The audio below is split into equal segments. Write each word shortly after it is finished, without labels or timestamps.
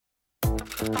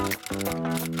Should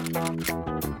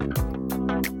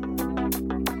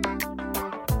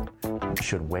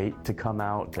wait to come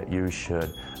out, that you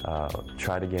should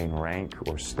try to gain rank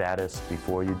or status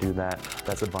before you do that.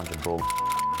 That's a bunch of bull.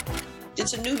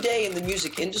 It's a new day in the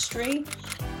music industry,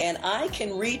 and I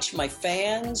can reach my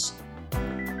fans.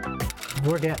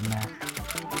 We're getting there.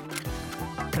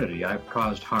 I've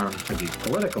caused harm to the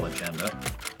political agenda,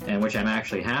 and which I'm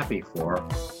actually happy for.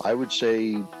 I would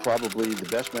say probably the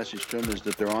best message to them is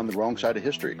that they're on the wrong side of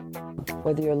history.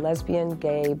 Whether you're lesbian,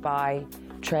 gay, bi,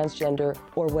 transgender,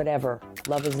 or whatever,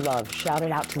 love is love. Shout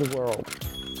it out to the world.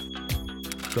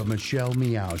 The Michelle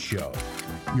Meow Show,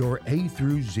 your A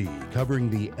through Z,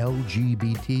 covering the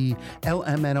LGBT,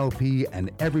 LMNOP, and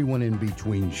everyone in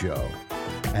between show.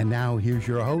 And now here's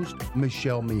your host,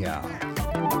 Michelle Meow.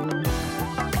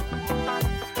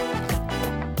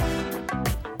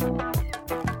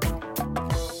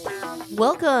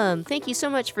 Welcome. Thank you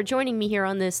so much for joining me here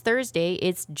on this Thursday.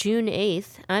 It's June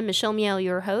 8th. I'm Michelle Meow,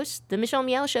 your host. The Michelle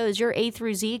Meow Show is your A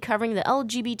through Z, covering the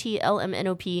LGBT,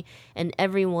 LMNOP, and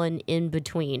everyone in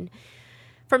between.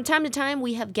 From time to time,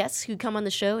 we have guests who come on the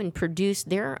show and produce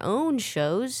their own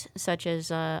shows, such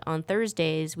as on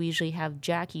Thursdays, we usually have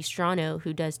Jackie Strano,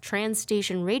 who does Trans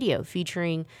Station Radio,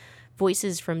 featuring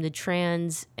voices from the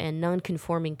trans and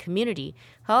non-conforming community.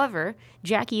 However,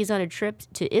 Jackie is on a trip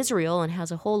to Israel and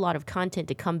has a whole lot of content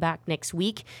to come back next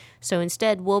week. So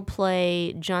instead, we'll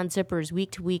play John Zipperer's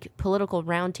week-to-week political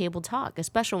roundtable talk, a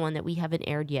special one that we haven't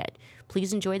aired yet.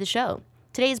 Please enjoy the show.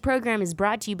 Today's program is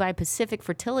brought to you by Pacific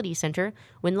Fertility Center.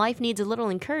 When life needs a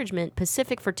little encouragement,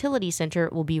 Pacific Fertility Center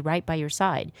will be right by your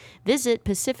side. Visit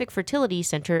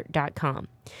pacificfertilitycenter.com.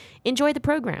 Enjoy the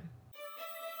program.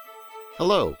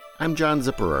 Hello, I'm John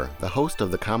Zipperer, the host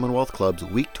of the Commonwealth Club's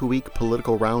Week-to-Week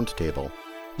Political Roundtable.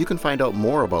 You can find out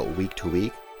more about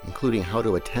Week-to-Week, including how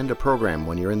to attend a program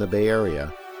when you're in the Bay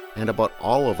Area, and about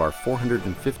all of our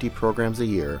 450 programs a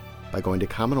year by going to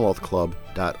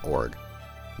commonwealthclub.org.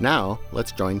 Now,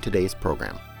 let's join today's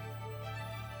program.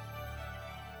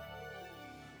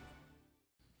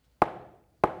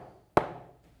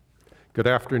 Good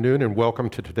afternoon and welcome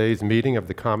to today's meeting of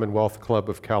the Commonwealth Club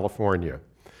of California.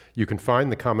 You can find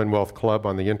the Commonwealth Club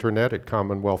on the internet at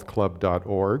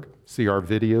commonwealthclub.org, see our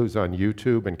videos on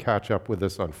YouTube, and catch up with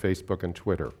us on Facebook and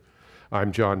Twitter.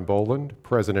 I'm John Boland,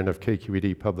 President of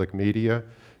KQED Public Media,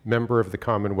 member of the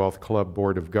Commonwealth Club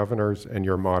Board of Governors, and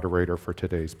your moderator for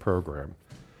today's program.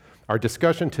 Our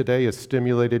discussion today is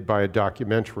stimulated by a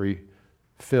documentary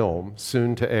film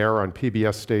soon to air on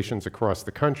PBS stations across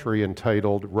the country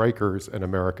entitled Rikers, an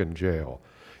American Jail.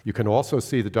 You can also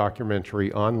see the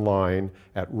documentary online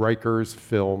at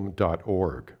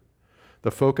rikersfilm.org. The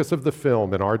focus of the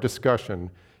film and our discussion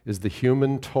is the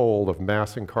human toll of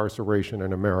mass incarceration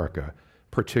in America,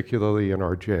 particularly in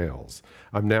our jails.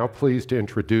 I'm now pleased to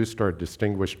introduce our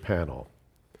distinguished panel.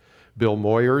 Bill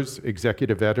Moyers,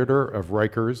 executive editor of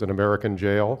Rikers, an American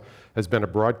Jail, has been a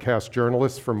broadcast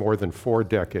journalist for more than 4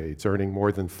 decades, earning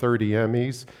more than 30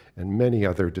 Emmys and many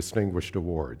other distinguished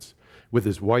awards. With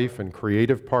his wife and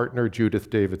creative partner, Judith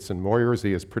Davidson Moyers,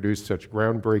 he has produced such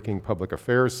groundbreaking public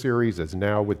affairs series as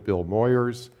Now with Bill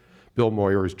Moyers, Bill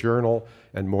Moyers Journal,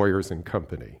 and Moyers and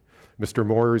Company. Mr.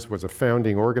 Moyers was a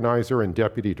founding organizer and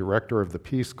deputy director of the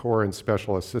Peace Corps and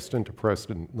special assistant to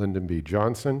President Lyndon B.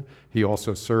 Johnson. He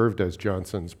also served as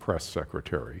Johnson's press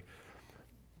secretary.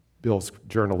 Bill's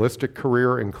journalistic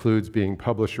career includes being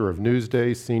publisher of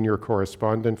Newsday, senior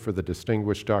correspondent for the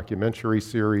distinguished documentary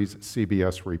series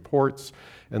CBS Reports,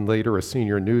 and later a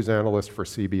senior news analyst for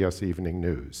CBS Evening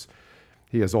News.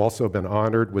 He has also been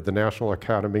honored with the National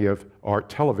Academy of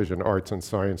Television Arts and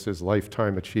Sciences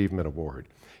Lifetime Achievement Award.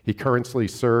 He currently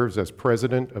serves as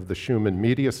president of the Schumann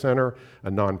Media Center, a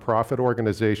nonprofit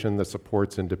organization that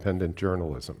supports independent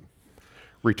journalism.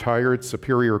 Retired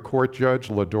Superior Court Judge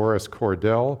LaDoris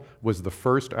Cordell was the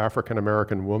first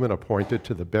African-American woman appointed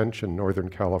to the bench in Northern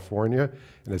California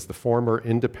and is the former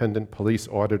independent police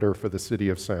auditor for the city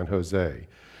of San Jose.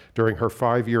 During her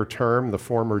 5-year term, the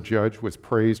former judge was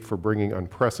praised for bringing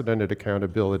unprecedented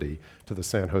accountability to the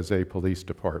San Jose Police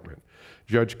Department.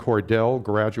 Judge Cordell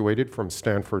graduated from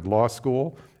Stanford Law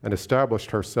School and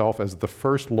established herself as the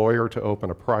first lawyer to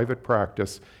open a private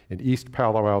practice in East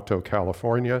Palo Alto,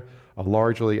 California, a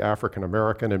largely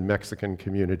African-American and Mexican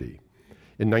community.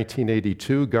 In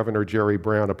 1982, Governor Jerry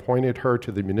Brown appointed her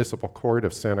to the Municipal Court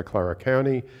of Santa Clara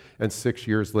County, and 6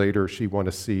 years later, she won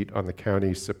a seat on the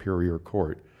county's Superior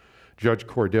Court. Judge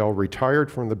Cordell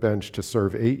retired from the bench to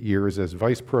serve 8 years as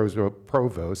vice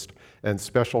provost and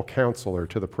special counselor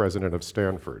to the president of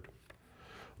Stanford.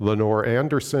 Lenore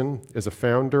Anderson is a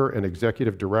founder and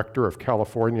executive director of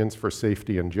Californians for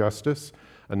Safety and Justice,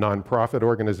 a nonprofit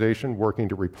organization working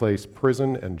to replace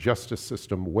prison and justice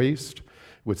system waste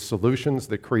with solutions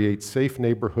that create safe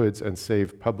neighborhoods and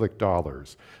save public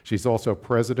dollars. She's also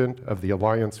president of the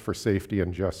Alliance for Safety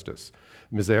and Justice.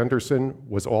 Ms. Anderson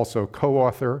was also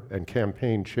co-author and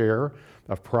campaign chair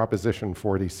of Proposition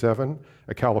 47,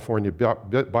 a California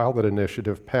ballot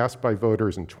initiative passed by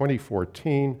voters in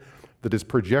 2014 that is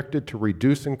projected to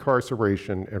reduce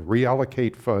incarceration and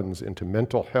reallocate funds into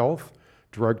mental health,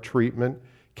 drug treatment,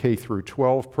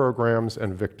 K-12 programs,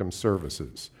 and victim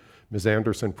services. Ms.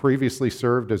 Anderson previously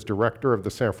served as director of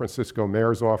the San Francisco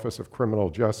Mayor's Office of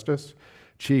Criminal Justice,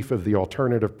 chief of the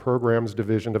Alternative Programs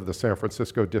Division of the San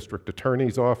Francisco District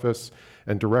Attorney's Office,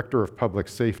 and director of public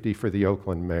safety for the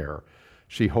Oakland Mayor.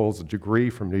 She holds a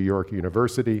degree from New York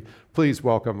University. Please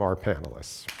welcome our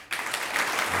panelists.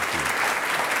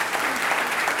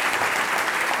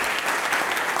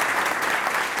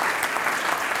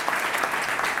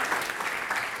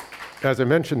 As I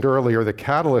mentioned earlier, the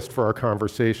catalyst for our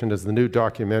conversation is the new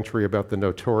documentary about the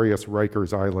notorious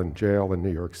Rikers Island jail in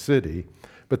New York City.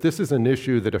 But this is an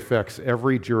issue that affects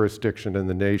every jurisdiction in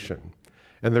the nation.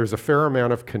 And there's a fair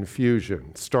amount of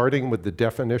confusion, starting with the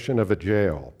definition of a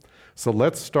jail. So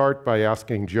let's start by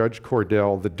asking Judge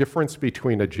Cordell the difference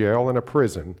between a jail and a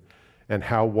prison and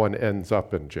how one ends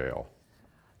up in jail.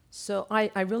 So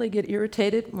I really get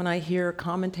irritated when I hear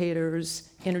commentators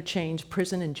interchange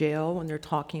prison and jail when they're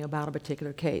talking about a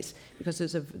particular case, because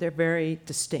they're very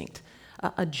distinct.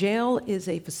 A jail is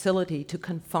a facility to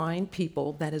confine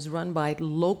people that is run by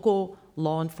local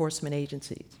law enforcement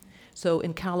agencies. So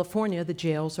in California, the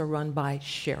jails are run by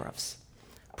sheriffs.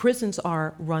 Prisons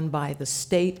are run by the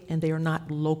state, and they are not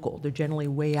local. They're generally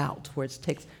way out, where it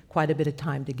takes quite a bit of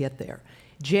time to get there.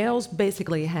 Jails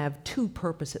basically have two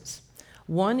purposes.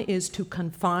 One is to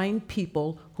confine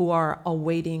people who are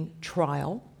awaiting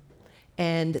trial,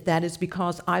 and that is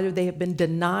because either they have been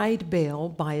denied bail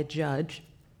by a judge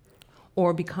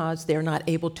or because they're not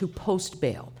able to post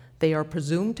bail. They are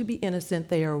presumed to be innocent,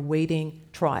 they are awaiting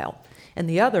trial. And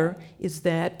the other is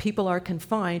that people are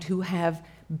confined who have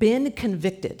been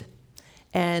convicted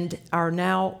and are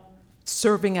now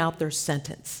serving out their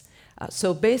sentence.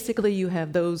 So basically you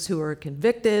have those who are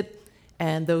convicted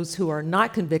and those who are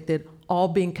not convicted, all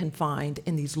being confined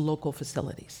in these local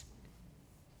facilities.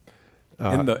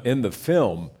 In the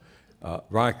film,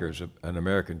 Rikers, an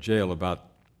American jail, about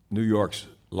New York's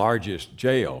largest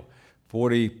jail,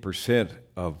 80%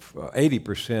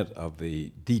 of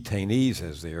the detainees,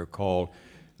 as they are called,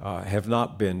 have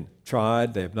not been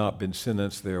tried. They have not been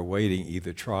sentenced. They're awaiting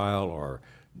either trial or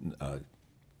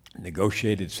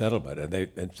negotiated settlement.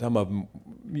 And some of them,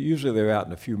 usually they're out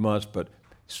in a few months, but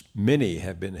many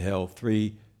have been held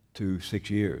 3 to 6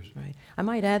 years. Right. I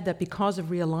might add that because of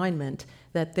realignment,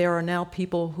 that there are now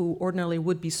people who ordinarily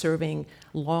would be serving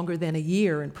longer than a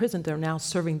year in prison, they're now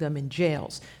serving them in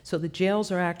jails. So the jails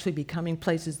are actually becoming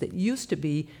places that used to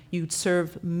be you'd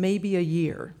serve maybe a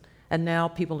year, and now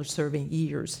people are serving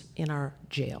years in our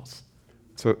jails.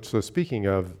 So speaking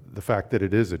of the fact that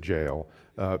it is a jail,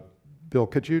 Bill,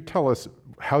 could you tell us,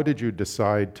 how did you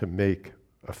decide to make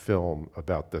a film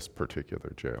about this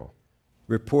particular jail?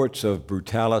 Reports of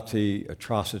brutality,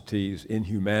 atrocities,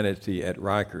 inhumanity at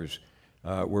Rikers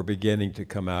were beginning to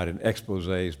come out in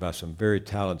exposés by some very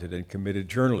talented and committed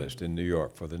journalists in New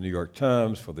York, for the New York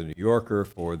Times, for the New Yorker,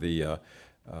 for the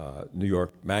New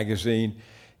York Magazine.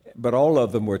 But all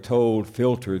of them were told,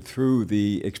 filtered through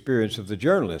the experience of the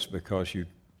journalists, because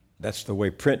that's the way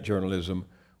print journalism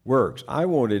works. I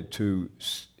wanted to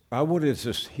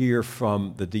hear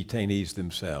from the detainees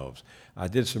themselves. I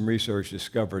did some research,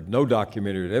 discovered no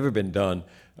documentary had ever been done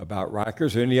about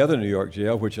Rikers or any other New York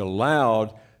jail, which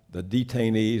allowed the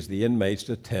detainees, the inmates,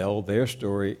 to tell their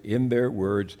story in their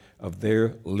words of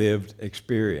their lived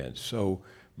experience. So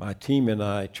my team and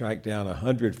I tracked down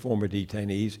 100 former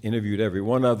detainees, interviewed every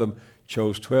one of them,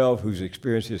 chose 12 whose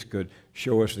experiences could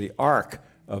show us the arc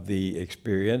of the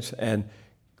experience, and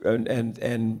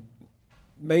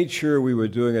made sure we were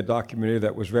doing a documentary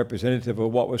that was representative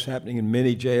of what was happening in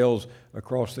many jails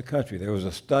across the country. There was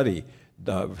a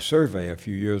survey a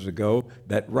few years ago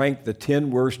that ranked the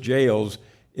 10 worst jails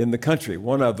in the country.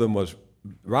 One of them was,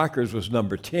 Rikers was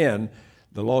number 10.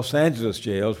 The Los Angeles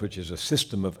jails, which is a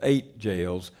system of 8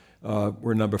 jails,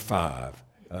 were number 5.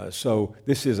 So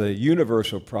this is a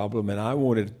universal problem, and I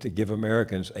wanted to give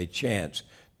Americans a chance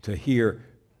to hear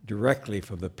directly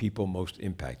from the people most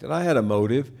impacted. I had a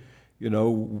motive. You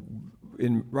know,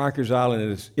 in Rikers Island,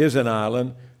 it is an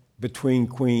island between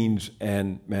Queens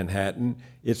and Manhattan.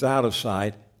 It's out of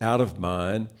sight, out of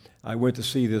mind. I went to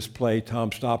see this play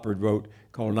Tom Stoppard wrote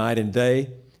called Night and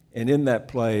Day, and in that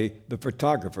play, the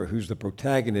photographer, who's the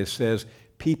protagonist, says,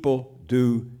 people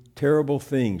do terrible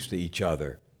things to each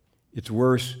other. It's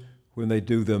worse when they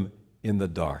do them in the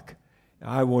dark.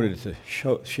 I wanted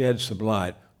to shed some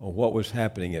light on what was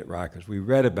happening at Rikers. We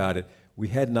read about it. We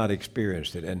had not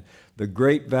experienced it. And the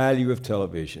great value of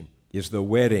television is the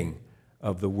wedding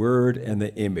of the word and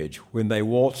the image. When they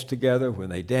waltz together, when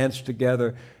they dance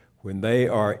together, when they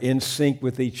are in sync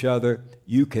with each other,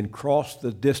 you can cross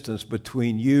the distance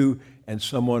between you and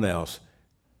someone else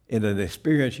in an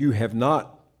experience you have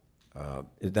not,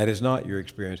 that is not your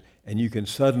experience, and you can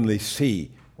suddenly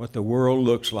see what the world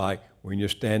looks like when you're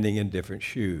standing in different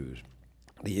shoes.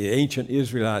 The ancient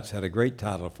Israelites had a great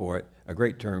title for it, a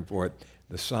great term for it,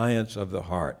 the science of the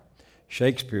heart.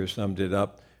 Shakespeare summed it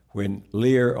up when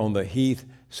Lear on the heath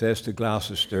says to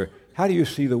Gloucester, how do you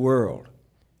see the world?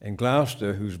 And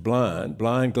Gloucester, who's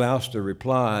blind Gloucester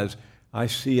replies, I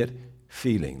see it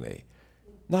feelingly.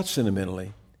 Not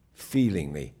sentimentally,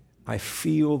 feelingly. I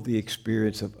feel the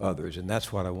experience of others, and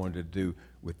that's what I wanted to do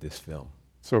with this film.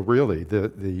 So really,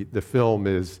 the film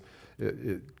is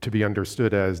to be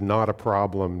understood as not a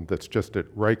problem that's just at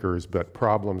Rikers, but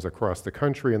problems across the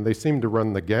country, and they seem to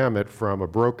run the gamut from a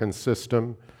broken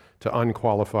system to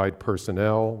unqualified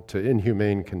personnel, to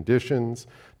inhumane conditions,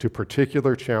 to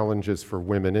particular challenges for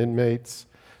women inmates,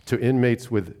 to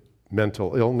inmates with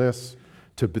mental illness,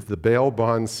 to the bail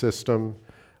bond system,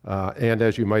 and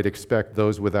as you might expect,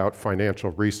 those without financial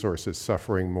resources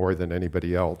suffering more than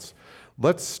anybody else.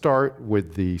 Let's start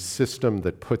with the system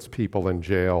that puts people in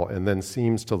jail and then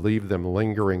seems to leave them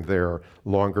lingering there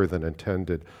longer than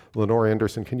intended. Lenore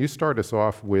Anderson, can you start us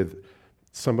off with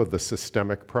some of the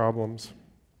systemic problems?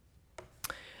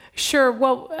 Sure.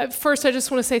 Well, first, I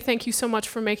just want to say thank you so much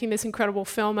for making this incredible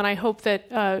film, and I hope that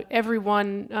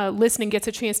everyone listening gets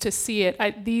a chance to see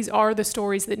it. These are the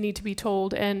stories that need to be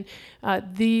told, and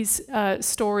these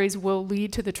stories will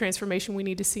lead to the transformation we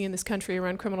need to see in this country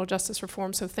around criminal justice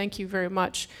reform, so thank you very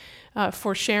much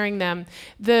for sharing them.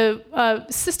 The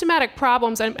systematic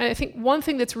problems, I think one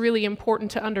thing that's really important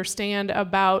to understand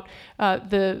about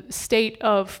the state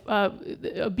of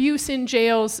abuse in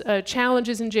jails,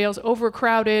 challenges in jails,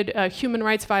 overcrowded, human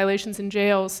rights violations in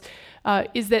jails,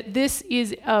 is that this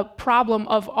is a problem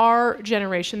of our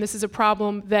generation. This is a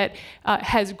problem that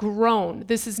has grown.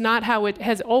 This is not how it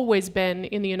has always been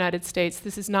in the United States.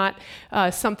 This is not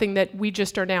something that we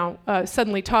just are now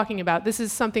suddenly talking about. This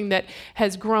is something that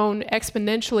has grown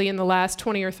exponentially in the last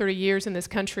 20 or 30 years in this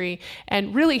country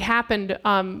and really happened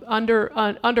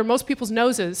under most people's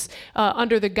noses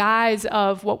under the guise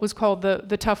of what was called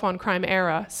the tough on crime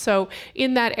era. So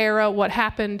in that era, what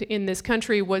happened in this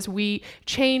country was we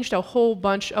changed a whole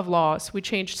bunch of laws. We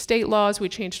changed state laws, we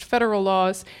changed federal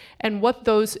laws, and what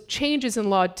those changes in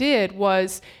law did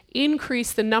was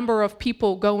increase the number of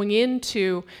people going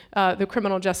into the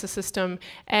criminal justice system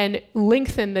and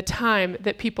lengthen the time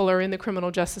that people are in the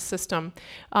criminal justice system.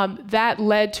 That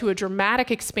led to a dramatic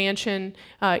expansion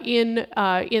in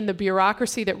the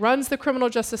bureaucracy that runs the criminal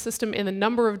justice system, in the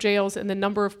number of jails and the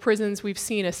number of prisons. We've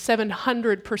seen a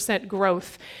 700%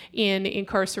 growth in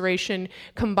incarceration,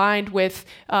 combined with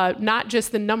not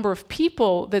just the number of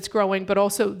people that's growing, but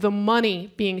also the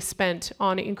money being spent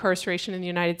on incarceration in the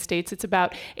United States. It's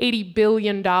about $80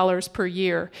 billion per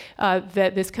year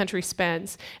that this country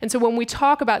spends. And so when we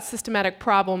talk about systematic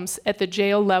problems at the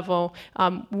jail level,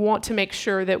 we want to make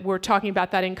sure that we're talking about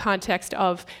that in context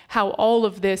of how all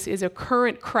of this is a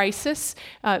current crisis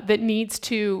that needs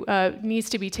to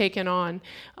be taken on.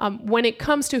 When it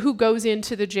comes to who goes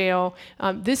into the jail,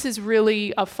 this is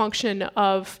really a function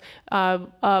of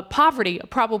poverty,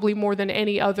 probably more than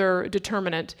any other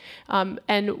determinant.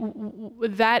 And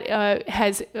that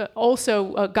has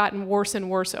also gotten worse and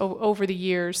worse over the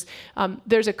years.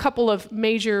 There's a couple of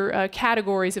major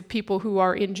categories of people who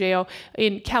are in jail.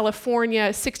 In California,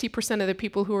 60% of the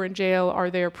people who are in jail are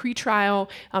there pretrial.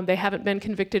 They haven't been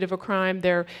convicted of a crime.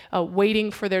 They're waiting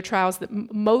for their trials.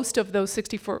 Most of those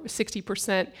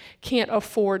 60% can't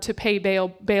afford to pay bail.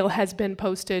 Bail has been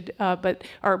posted,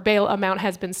 or bail amount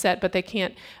has been set, but they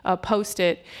can't post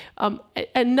it.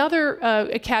 Another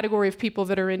category of people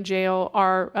that are in jail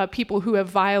are people who have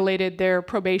violated their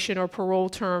probation or parole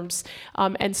terms,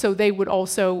 and so they would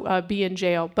also be in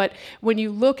jail. But when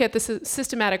you look at the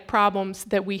systematic problems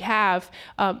that we have,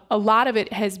 a lot of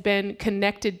it has been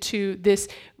connected to this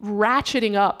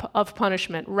ratcheting up of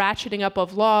punishment, ratcheting up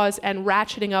of laws, and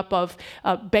ratcheting up of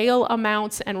bail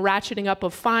amounts, and ratcheting up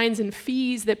of fines and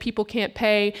fees that people can't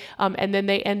pay, and then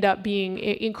they end up being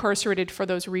incarcerated for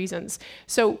those reasons.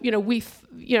 So,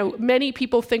 many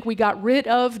people think we got rid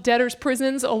of debtors'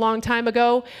 prisons a long time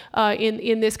ago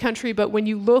in this country, but when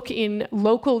you look in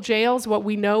local jails, what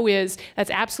we know is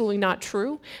that's absolutely not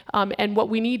true. And what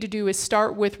we need to do is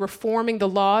start with reforming the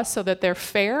laws so that they're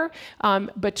fair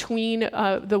between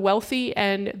the wealthy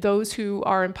and those who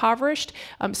are impoverished,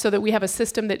 so that we have a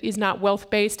system that is not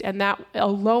wealth-based, and that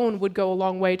alone would go a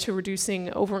long way to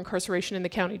reducing over-incarceration in the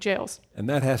county jails. And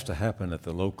that has to happen at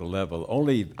the local level.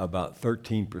 Only about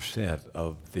 13%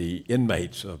 of the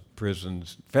inmates of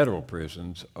prisons, federal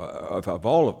prisons, of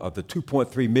all of the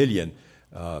 2.3 million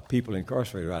people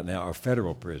incarcerated right now are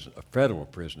federal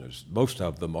prisoners. Most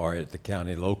of them are at the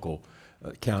county, local,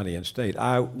 county and state.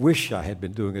 I wish I had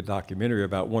been doing a documentary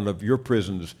about one of your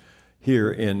prisons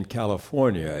here in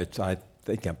California. I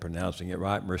think I'm pronouncing it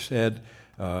right, Merced,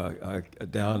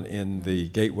 down in the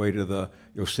gateway to the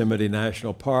Yosemite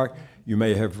National Park. You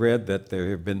may have read that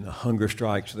there have been hunger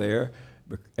strikes there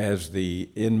as the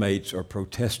inmates are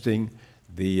protesting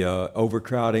the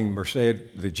overcrowding. Merced,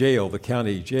 the jail, the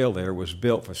county jail there, was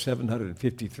built for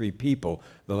 753 people.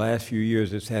 The last few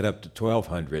years it's had up to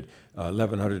 1,200,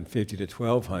 1,150 to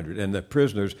 1,200. And the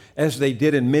prisoners, as they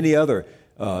did in many other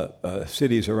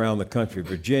cities around the country,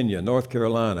 Virginia, North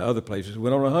Carolina, other places,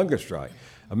 went on a hunger strike.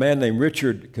 A man named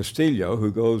Richard Castillo,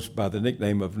 who goes by the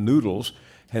nickname of Noodles,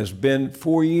 has been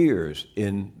 4 years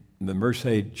in the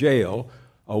Merced jail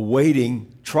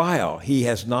awaiting trial. He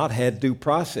has not had due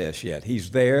process yet.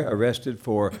 He's there arrested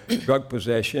for drug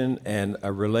possession and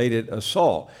a related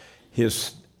assault.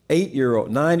 His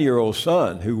 9-year-old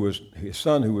son, who was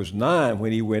 9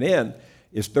 when he went in,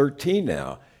 is 13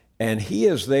 now. And he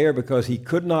is there because he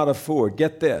could not afford,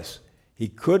 get this, he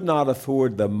could not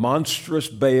afford the monstrous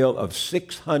bail of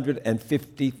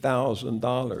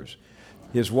 $650,000.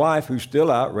 His wife, who's still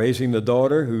out raising the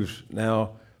daughter, who's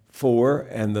now 4,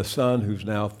 and the son, who's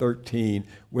now 13,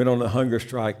 went on a hunger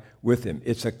strike with him.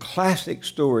 It's a classic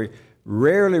story,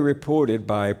 rarely reported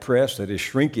by a press that is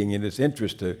shrinking in its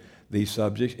interest to these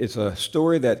subjects. It's a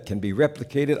story that can be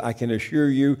replicated, I can assure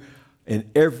you, in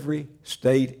every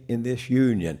state in this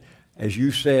union. As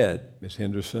you said, Ms.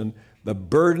 Henderson, the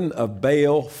burden of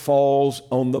bail falls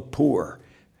on the poor.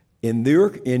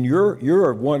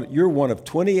 You're one of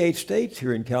 28 states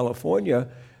here in California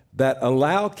that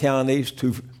allow counties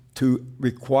to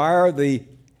require the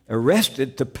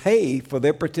arrested to pay for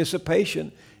their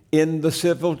participation in the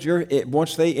civil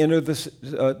once they enter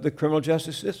the criminal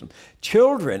justice system.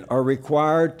 Children are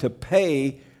required to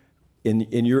pay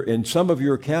in some of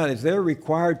your counties. They're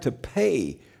required to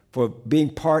pay for being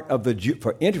part of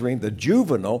for entering the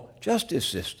juvenile justice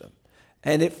system,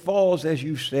 and it falls, as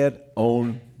you said,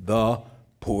 on the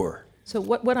poor. So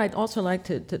what I'd also like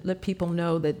to let people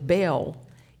know that bail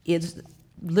is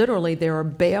literally, there are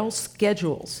bail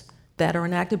schedules that are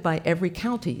enacted by every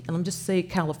county, and I'm just saying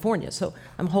California. So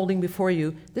I'm holding before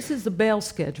you, this is the bail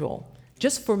schedule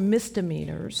just for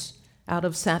misdemeanors out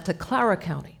of Santa Clara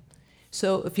County.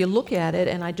 So if you look at it,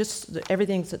 and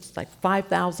everything's it's like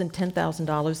 $5,000,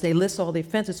 $10,000, they list all the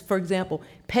offenses. For example,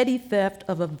 petty theft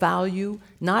of a value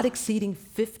not exceeding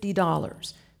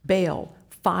 $50, bail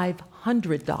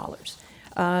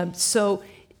 $500. So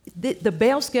the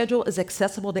bail schedule is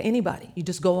accessible to anybody. You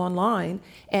just go online,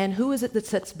 and who is it that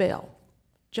sets bail?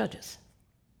 Judges,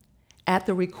 at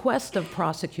the request of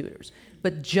prosecutors.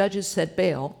 But judges set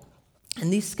bail.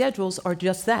 And these schedules are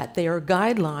just that. They are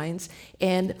guidelines.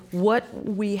 And what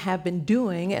we have been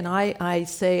doing, and I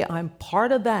say I'm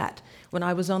part of that when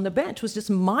I was on the bench, was just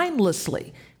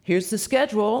mindlessly, here's the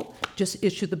schedule, just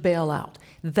issue the bailout.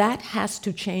 That has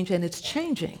to change, and it's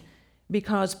changing,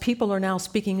 because people are now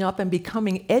speaking up and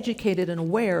becoming educated and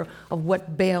aware of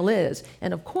what bail is.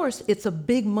 And of course, it's a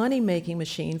big money-making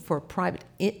machine for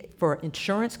for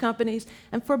insurance companies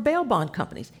and for bail bond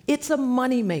companies. It's a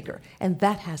moneymaker, and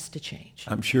that has to change.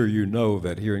 I'm sure you know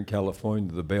that here in California,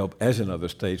 the bail, as in other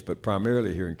states, but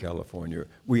primarily here in California,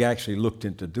 we actually looked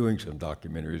into doing some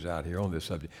documentaries out here on this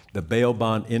subject. The bail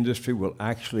bond industry will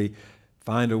actually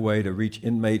find a way to reach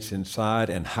inmates inside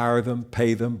and hire them,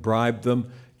 pay them, bribe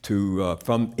them, to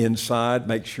from inside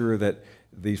make sure that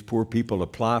these poor people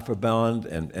apply for bond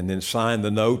and then sign the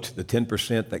note, the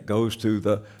 10% that goes to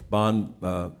the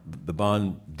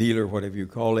bond dealer, whatever you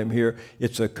call him here.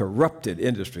 It's a corrupted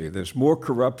industry. There's more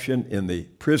corruption in the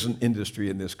prison industry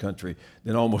in this country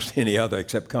than almost any other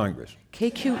except Congress.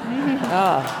 KQ.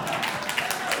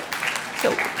 So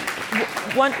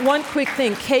One quick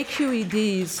thing,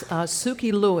 KQED's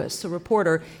Suki Lewis, a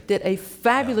reporter, did a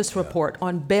fabulous report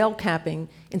on bail capping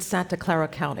in Santa Clara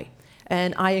County.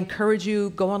 And I encourage you,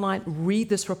 go online, read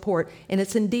this report. And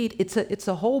it's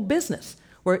a whole business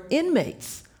where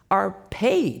inmates are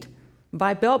paid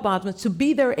by bail bondsmen to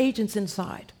be their agents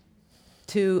inside,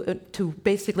 to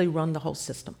basically run the whole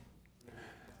system.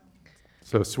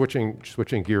 So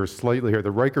switching gears slightly here, the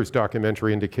Rikers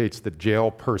documentary indicates that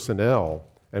jail personnel,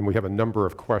 and we have a number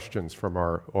of questions from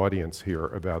our audience here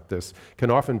about this, can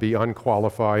often be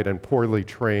unqualified and poorly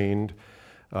trained,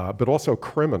 but also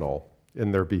criminal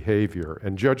in their behavior.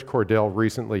 And Judge Cordell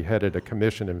recently headed a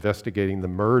commission investigating the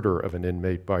murder of an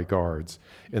inmate by guards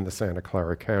in the Santa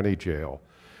Clara County Jail.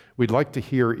 We'd like to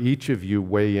hear each of you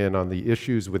weigh in on the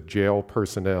issues with jail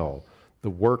personnel, the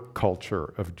work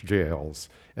culture of jails,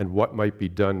 and what might be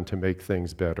done to make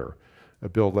things better.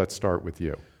 Bill, let's start with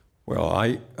you. Well,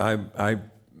 I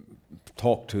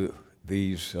talked to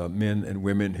these men and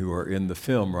women who are in the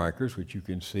film Rikers, which you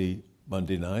can see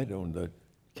Monday night on the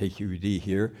KQED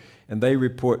here, and they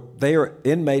report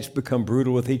inmates become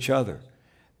brutal with each other.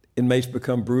 Inmates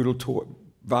become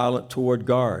violent toward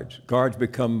guards. Guards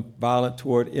become violent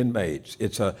toward inmates.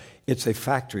 It's a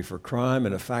factory for crime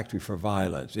and a factory for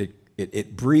violence.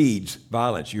 It breeds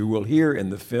violence. You will hear in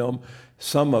the film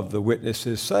some of the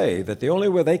witnesses say that the only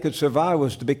way they could survive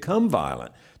was to become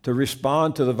violent, to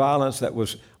respond to the violence that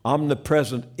was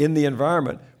omnipresent in the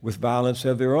environment with violence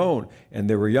of their own. And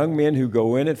there were young men who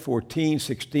go in at 14,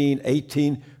 16,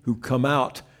 18, who come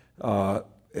out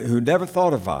who never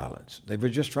thought of violence. They were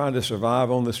just trying to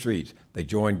survive on the streets. They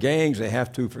join gangs, they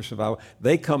have to for survival.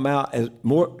 They come out as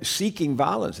more seeking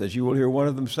violence, as you will hear one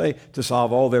of them say, to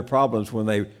solve all their problems when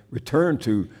they return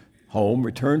to home,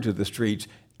 return to the streets,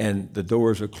 and the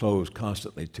doors are closed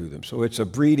constantly to them. So it's a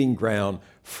breeding ground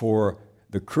for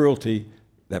the cruelty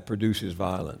that produces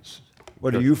violence.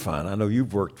 What do you find? I know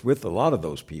you've worked with a lot of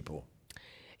those people.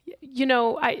 You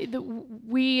know,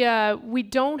 we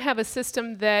don't have a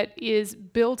system that is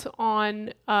built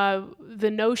on the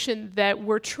notion that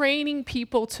we're training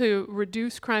people to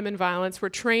reduce crime and violence. We're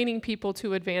training people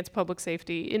to advance public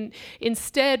safety.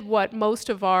 Instead, what most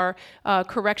of our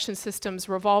correction systems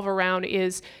revolve around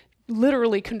is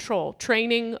literally control,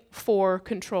 training for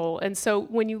control. And so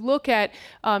when you look at,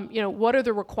 what are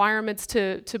the requirements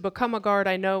to become a guard,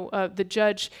 I know the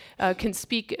judge can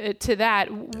speak to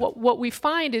that. What we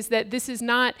find is that this is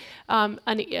not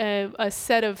a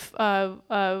set of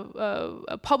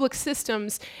public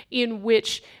systems in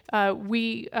which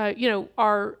we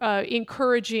are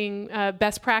encouraging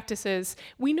best practices.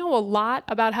 We know a lot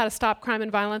about how to stop crime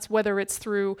and violence, whether it's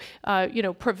through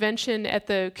prevention at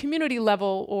the community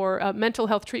level or mental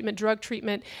health treatment, drug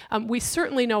treatment. We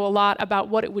certainly know a lot about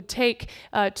what it would take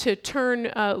to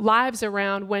turn lives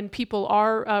around when people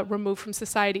are removed from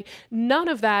society. None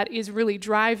of that is really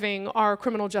driving our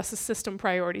criminal justice system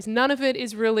priorities. None of it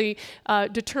is really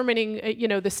determining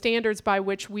the standards by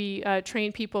which we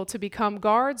train people to become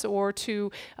guards or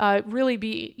to really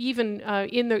be even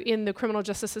in the criminal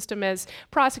justice system as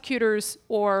prosecutors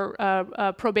or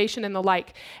probation and the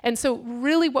like. And so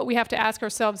really what we have to ask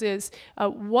ourselves is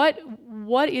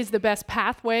what is the best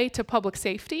pathway to public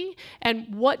safety,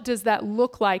 and what does that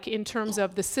look like in terms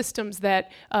of the systems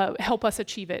that help us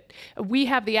achieve it? We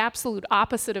have the absolute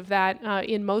opposite of that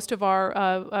in most of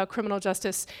our criminal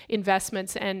justice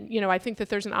investments, and I think that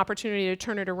there's an opportunity to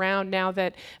turn it around now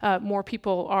that more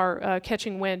people are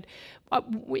catching wind.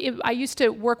 I used to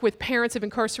work with parents of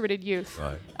incarcerated youth,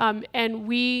 right. And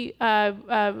we,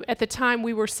 at the time,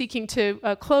 we were seeking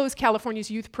to close California's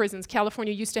youth prisons.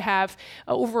 California used to have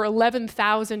over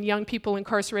 11,000 young people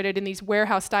incarcerated in these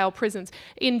warehouse-style prisons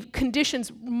in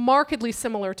conditions markedly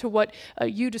similar to what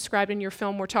you described in your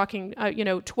film. We're talking,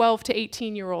 12 to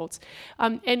 18-year-olds.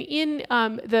 And in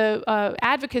the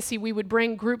advocacy, we would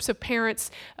bring groups of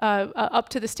parents up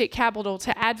to the state capitol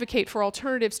to advocate for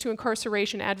alternatives to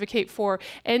incarceration, advocate for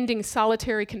ending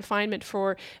solitary confinement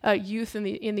for youth in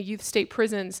the youth state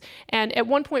prisons. And at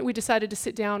one point, we decided to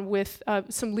sit down with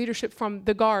some leadership from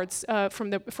the guards, from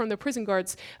the prison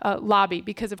guards lobby,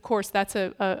 because of course that's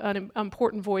an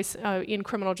important voice in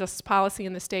criminal justice policy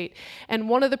in the state. And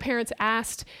one of the parents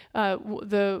asked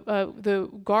the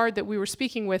guard that we were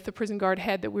speaking with, the prison guard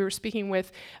head that we were speaking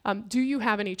with, "Do you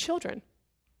have any children?"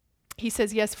 He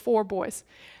says, "Yes, 4 boys."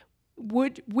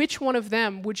 Which one of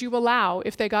them would you allow,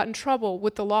 if they got in trouble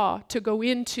with the law, to go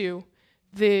into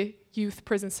the youth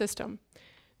prison system?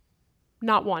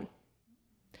 Not one.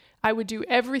 I would do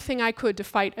everything I could to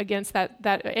fight against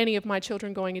that any of my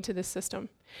children going into this system.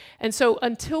 And so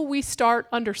until we start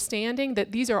understanding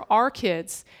that these are our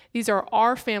kids, these are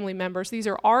our family members, these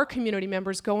are our community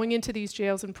members going into these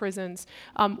jails and prisons,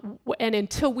 and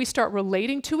until we start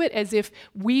relating to it as if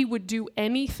we would do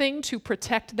anything to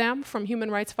protect them from human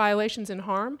rights violations and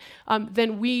harm,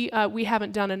 then we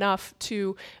haven't done enough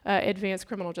to advance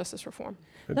criminal justice reform.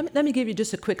 Let me give you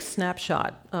just a quick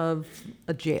snapshot of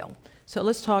a jail. So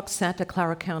let's talk Santa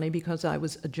Clara County, because I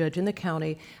was a judge in the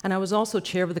county, and I was also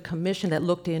chair of the commission that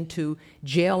looked into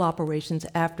jail operations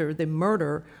after the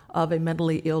murder of a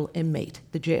mentally ill inmate,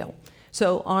 the jail.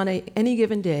 So on any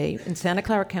given day in Santa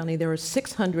Clara County, there are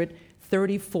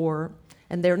 634,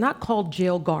 and they're not called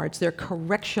jail guards, they're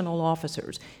correctional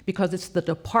officers, because it's the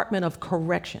Department of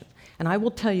Correction. And I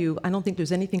will tell you, I don't think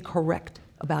there's anything correct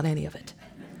about any of it.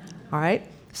 All right?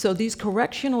 So these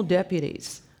correctional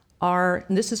deputies are,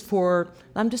 and this is for,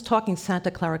 I'm just talking Santa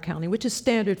Clara County, which is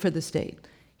standard for the state.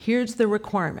 Here's the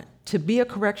requirement. To be a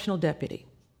correctional deputy,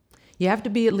 you have to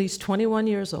be at least 21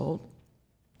 years old.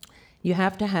 You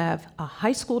have to have a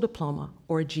high school diploma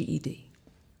or a GED.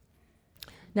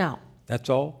 Now. That's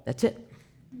all? That's it.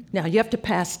 Now, you have to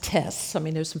pass tests. I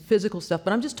mean, there's some physical stuff,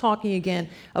 but I'm just talking again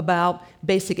about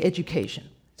basic education.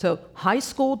 So high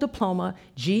school diploma,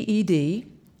 GED,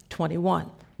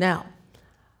 21. Now,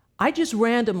 I just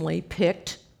randomly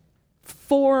picked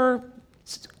 4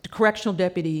 correctional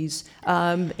deputies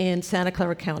in Santa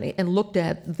Clara County and looked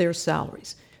at their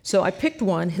salaries. So I picked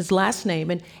one, his last name,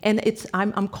 and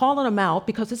I'm calling him out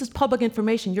because this is public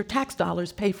information. Your tax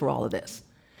dollars pay for all of this.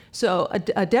 So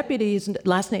a deputy's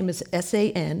last name is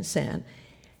S-A-N, San.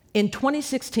 In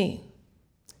 2016,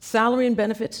 salary and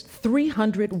benefits,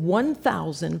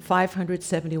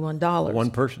 $301,571. One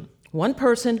person? One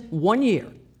person, 1 year.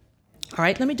 All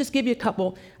right, let me just give you a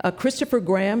couple. Christopher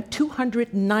Graham,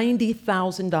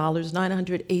 $290,000,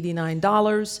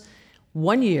 $989,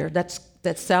 1 year. That's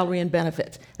salary and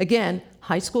benefits. Again,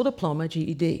 high school diploma,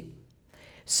 GED.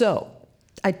 So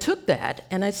I took that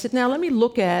and I said, now let me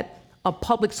look at a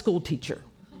public school teacher.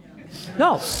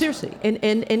 No, seriously,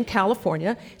 in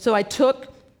California. So I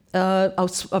took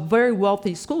a very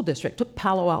wealthy school district, took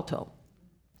Palo Alto.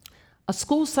 A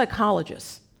school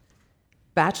psychologist,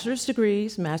 bachelor's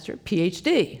degrees, master,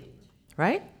 PhD,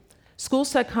 right? School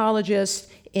psychologist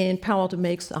in Palo Alto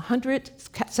makes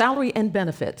salary and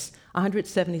benefits,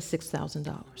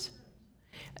 $176,000.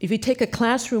 If you take a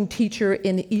classroom teacher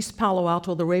in East Palo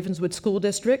Alto, the Ravenswood School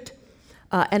District,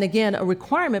 and again, a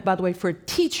requirement, by the way, for a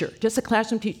teacher, just a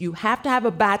classroom teacher, you have to have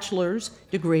a bachelor's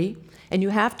degree, and you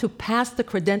have to pass the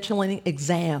credentialing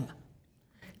exam.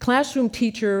 Classroom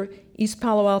teacher, East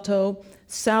Palo Alto,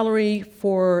 salary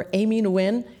for Amy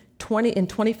Nguyen, in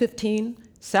 2015,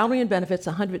 salary and benefits,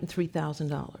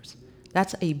 $103,000.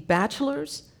 That's a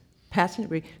bachelor's passing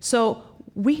degree. So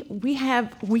we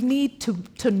need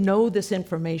to know this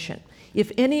information.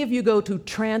 If any of you go to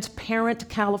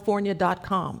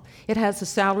transparentcalifornia.com, it has the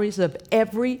salaries of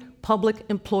every public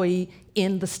employee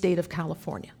in the state of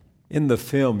California. In the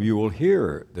film, you will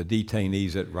hear the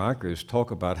detainees at Rikers talk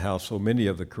about how so many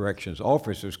of the corrections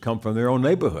officers come from their own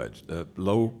neighborhoods,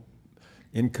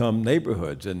 low-income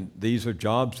neighborhoods, and these are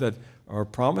jobs that are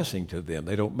promising to them.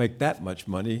 They don't make that much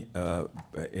money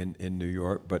in New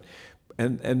York, but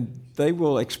and they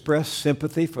will express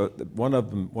sympathy for one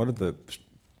of the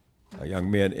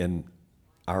young men in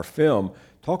our film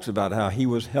talks about how he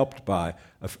was helped by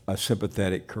a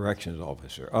sympathetic corrections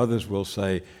officer. Others will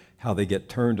say how they get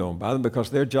turned on by them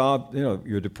because their job,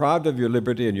 you're deprived of your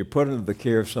liberty and you're put under the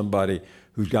care of somebody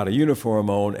who's got a uniform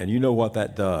on, and you know what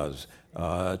that does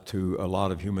to a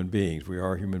lot of human beings. We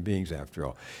are human beings after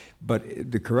all.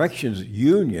 But the corrections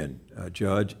union,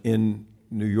 Judge, in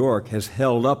New York has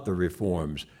held up the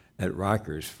reforms at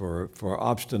Rikers for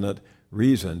obstinate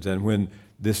reasons. And when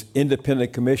this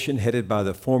independent commission headed by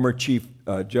the former chief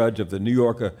judge of the New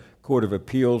York Court of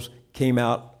Appeals came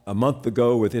out a month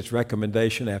ago with its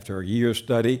recommendation after a year's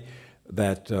study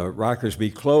that Rikers be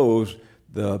closed,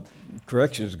 the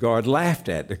corrections guard laughed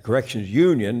at it. The corrections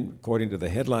union, according to the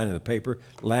headline in the paper,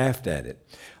 laughed at it.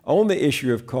 On the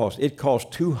issue of cost, it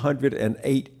cost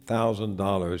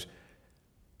 $208,000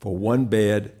 for one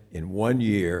bed in 1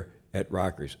 year at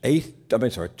Rikers.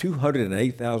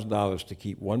 $208,000 to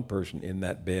keep one person in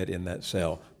that bed, in that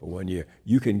cell for 1 year.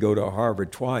 You can go to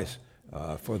Harvard twice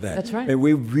for that. That's right. And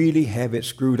we really have it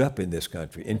screwed up in this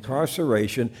country.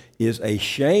 Incarceration is a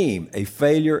shame, a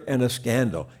failure, and a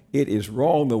scandal. It is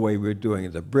wrong the way we're doing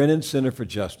it. The Brennan Center for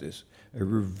Justice, a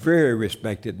very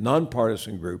respected,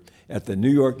 nonpartisan group at the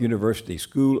New York University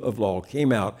School of Law,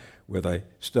 came out with a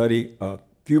study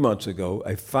few months ago,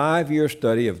 a 5-year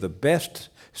study of the best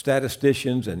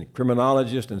statisticians and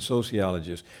criminologists and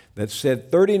sociologists that said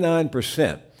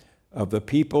 39% of the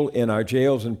people in our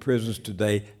jails and prisons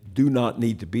today do not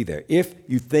need to be there. If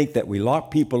you think that we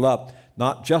lock people up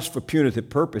not just for punitive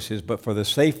purposes, but for the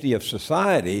safety of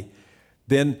society,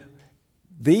 then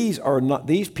these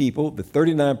people, the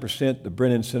 39% the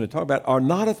Brennan Center talked about, are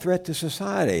not a threat to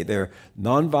society. They're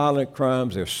nonviolent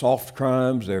crimes, they're soft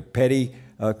crimes, they're petty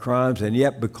crimes, and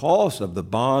yet because of the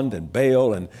bond and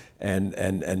bail and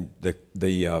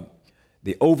the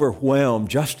overwhelmed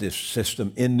justice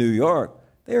system in New York,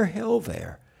 they're held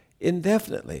there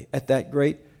indefinitely at that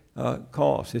great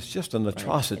cost. It's just an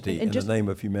atrocity in the name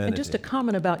of humanity. And just a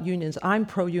comment about unions. I'm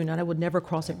pro-union. I would never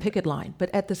cross a picket line. But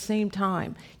at the same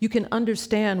time, you can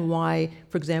understand why,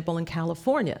 for example, in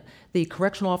California, the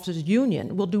Correctional Officers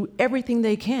Union will do everything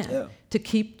they can to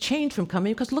keep change from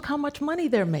coming, because look how much money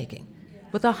they're making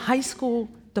with a high school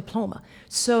diploma.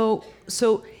 So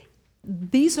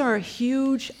these are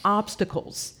huge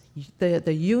obstacles.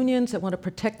 The unions that want to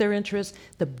protect their interests,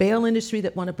 the bail industry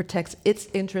that want to protect its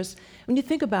interests. When you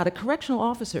think about it, correctional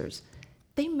officers,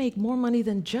 they make more money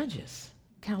than judges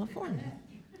in California.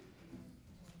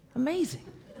 Amazing,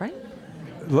 right?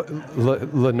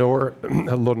 Lenore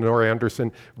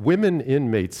Anderson, women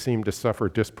inmates seem to suffer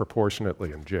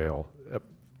disproportionately in jail.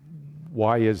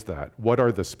 Why is that? What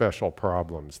are the special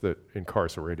problems that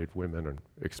incarcerated women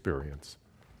experience?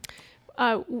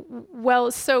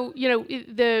 Well, so,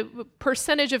 the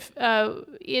percentage of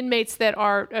inmates that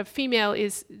are female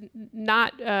is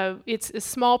not, it's a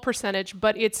small percentage,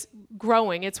 but it's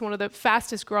growing. It's one of the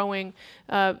fastest growing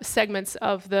segments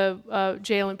of the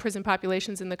jail and prison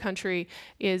populations in the country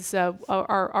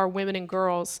are women and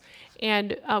girls.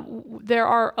 And there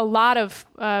are a lot of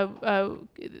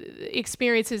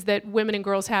experiences that women and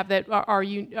girls have that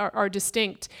are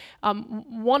distinct.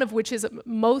 One of which is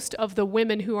most of the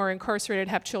women who are incarcerated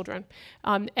have children.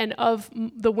 And of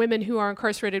the women who are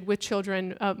incarcerated with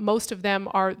children, most of them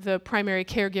are the primary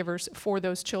caregivers for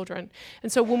those children.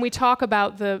 And so when we talk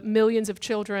about the millions of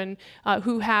children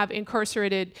who have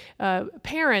incarcerated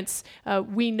parents,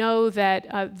 we know that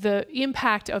the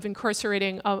impact of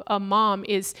incarcerating a mom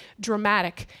is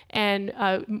dramatic, and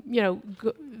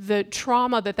the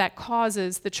trauma that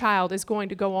causes the child is going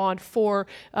to go on for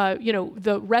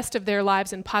the rest of their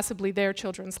lives and possibly their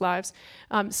children's lives.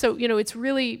 So it's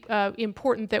really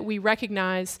important that we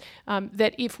recognize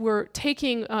that if we're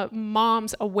taking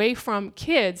moms away from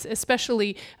kids,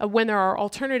 especially when there are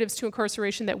alternatives to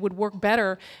incarceration that would work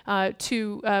better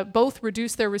to both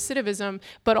reduce their recidivism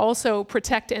but also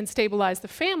protect and stabilize the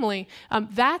family,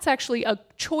 that's actually a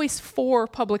choice for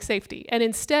public safety. And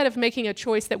instead of making a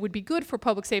choice that would be good for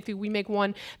public safety, we make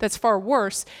one that's far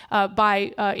worse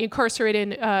by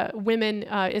incarcerating women,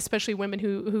 especially women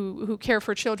who care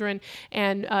for children,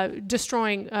 and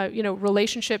destroying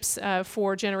relationships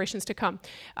for generations to come.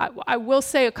 I will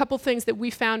say a couple things that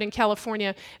we found in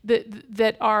California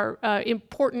that are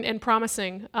important and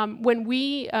promising. When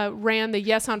we ran the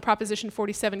Yes on Proposition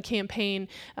 47 campaign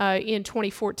in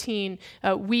 2014,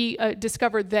 we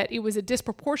discovered that it was a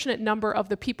disproportionate number of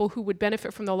the people who would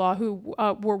benefit from the law who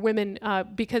were women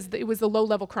because it was the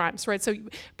low-level crimes, right? So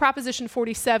Proposition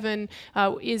 47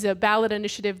 is a ballot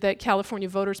initiative that California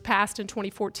voters passed in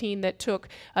 2014 that took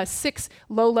 6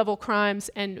 low-level crimes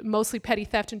and mostly petty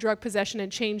theft and drug possession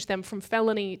and changed them from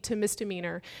felony to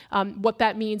misdemeanor. What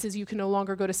that means is you can no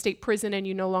longer go to state prison and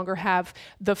you no longer have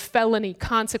the felony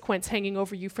consequence hanging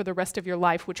over you for the rest of your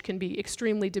life, which can be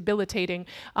extremely debilitating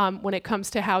when it comes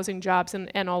to housing, jobs,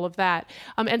 and all of that.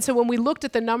 And so when we looked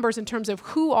at the numbers in terms of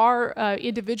who are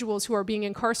individuals who are being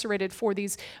incarcerated for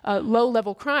these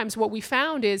low-level crimes, what we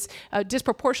found is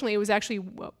disproportionately it was actually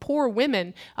poor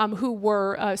women who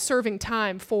were serving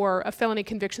time for felony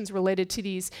convictions related to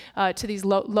these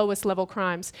lowest level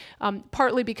crimes.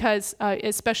 Partly because,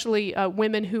 especially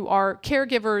women who are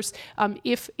caregivers,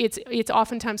 if it's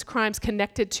oftentimes crimes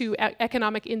connected to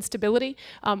economic instability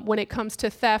when it comes to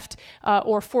theft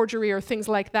or forgery or things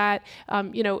like that,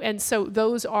 and so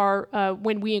those are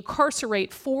when we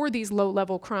incarcerate for these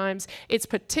low-level crimes, it's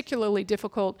particularly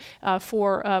difficult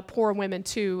for poor women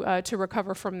to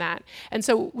recover from that. And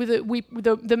so with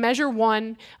the measure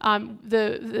one,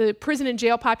 the prison and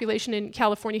jail population in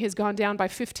California has gone down by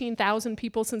 15,000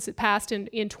 people since it passed in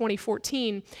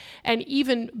 2014. And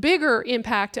even bigger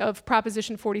impact of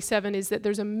Proposition 47 is that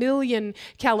there's 1 million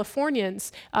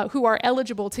Californians who are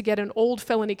eligible to get an old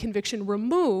felony conviction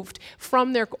removed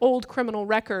from their old criminal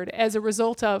record as as a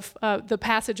result of the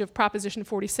passage of Proposition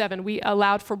 47. We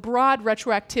allowed for broad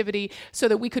retroactivity so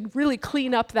that we could really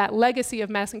clean up that legacy of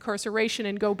mass incarceration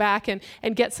and go back and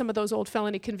get some of those old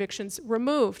felony convictions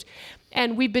removed.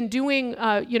 And we've been doing,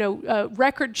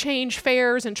 record change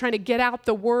fairs and trying to get out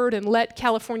the word and let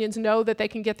Californians know that they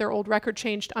can get their old record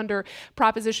changed under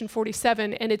Proposition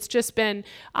 47. And it's just been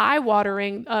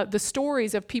eye-watering, the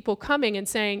stories of people coming and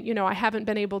saying, I haven't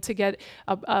been able to get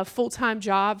a full-time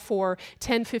job for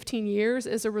 10, 15 years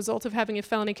as a result of having a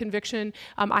felony conviction.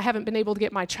 I haven't been able to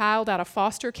get my child out of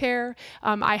foster care.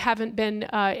 I haven't been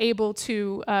able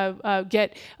to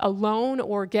get a loan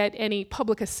or get any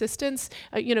public assistance.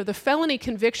 The felony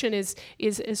conviction is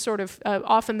sort of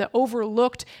often the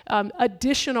overlooked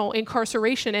additional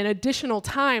incarceration and additional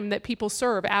time that people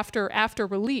serve after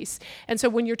release. And so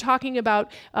when you're talking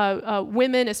about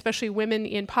women, especially women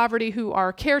in poverty who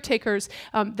are caretakers,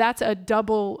 that's a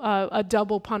double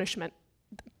punishment.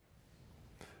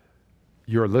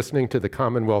 You're listening to the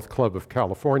Commonwealth Club of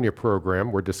California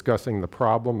program. We're discussing the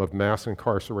problem of mass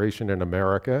incarceration in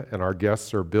America, and our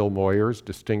guests are Bill Moyers,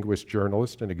 distinguished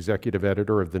journalist and executive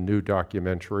editor of the new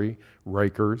documentary,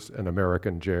 Rikers, an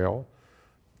American Jail;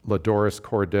 LaDoris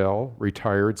Cordell,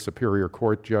 retired Superior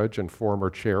Court judge and former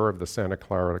chair of the Santa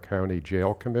Clara County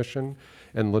Jail Commission;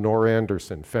 and Lenore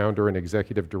Anderson, founder and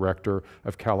executive director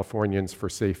of Californians for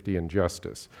Safety and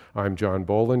Justice. I'm John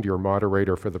Boland, your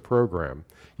moderator for the program.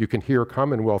 You can hear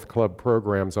Commonwealth Club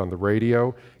programs on the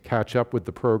radio, catch up with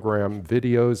the program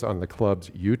videos on the club's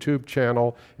YouTube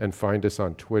channel, and find us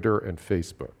on Twitter and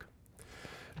Facebook.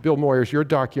 Bill Moyers, your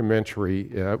documentary,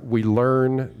 we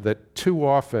learn that too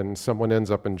often someone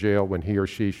ends up in jail when he or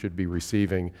she should be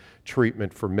receiving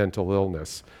treatment for mental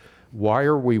illness. Why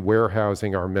are we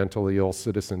warehousing our mentally ill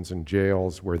citizens in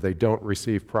jails where they don't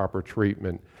receive proper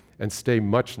treatment and stay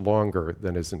much longer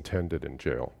than is intended in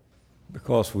jail?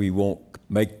 Because we won't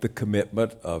make the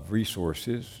commitment of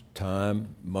resources,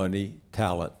 time, money,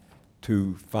 talent,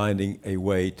 to finding a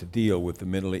way to deal with the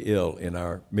mentally ill in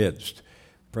our midst.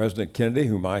 President Kennedy,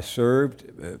 whom I served,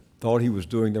 thought he was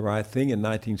doing the right thing in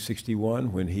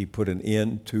 1961 when he put an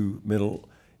end to mental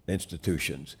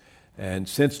institutions. And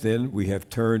since then, we have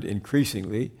turned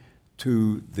increasingly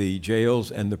to the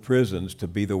jails and the prisons to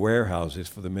be the warehouses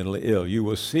for the mentally ill. You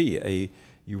will see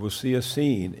a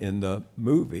scene in the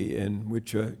movie in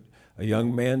which a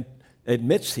young man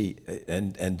admits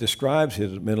and describes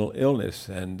his mental illness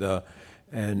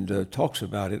and talks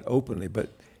about it openly.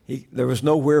 But there was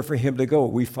nowhere for him to go.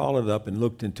 We followed up and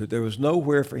looked into it. There was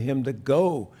nowhere for him to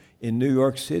go in New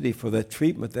York City for the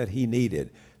treatment that he needed.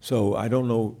 So I don't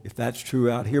know if that's true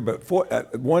out here, but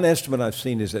one estimate I've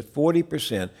seen is that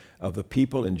 40% of the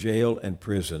people in jail and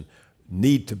prison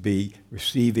need to be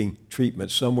receiving treatment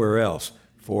somewhere else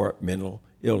for mental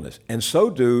illness. And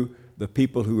so do the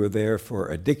people who are there for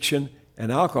addiction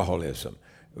and alcoholism.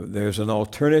 There's an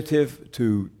alternative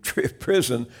to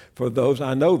prison for those.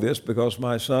 I know this because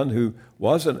my son, who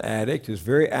was an addict, is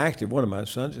very active. One of my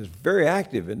sons is very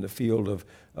active in the field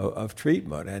of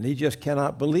treatment, and he just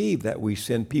cannot believe that we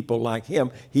send people like him.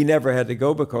 He never had to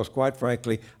go because, quite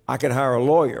frankly, I could hire a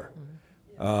lawyer,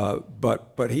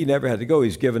 but he never had to go.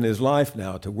 He's given his life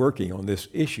now to working on this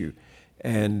issue.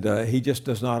 And he just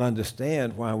does not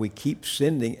understand why we keep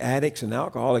sending addicts and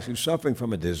alcoholics who are suffering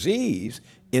from a disease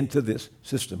into this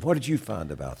system. What did you find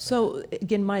about that? So,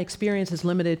 again, my experience is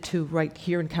limited to right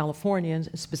here in California,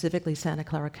 and specifically Santa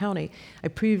Clara County. I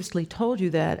previously told you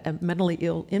that a mentally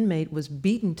ill inmate was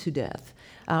beaten to death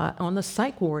on the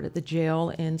psych ward at the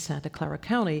jail in Santa Clara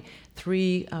County.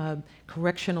 3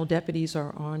 correctional deputies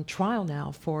are on trial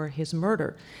now for his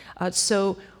murder.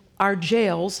 So our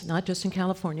jails, not just in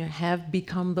California, have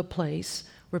become the place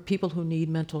where people who need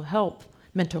mental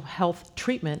health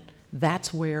treatment,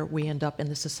 that's where we end up in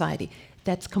the society.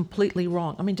 That's completely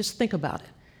wrong. I mean, just think about it.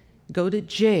 Go to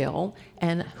jail,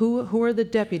 and who are the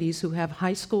deputies who have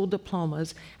high school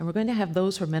diplomas, and we're going to have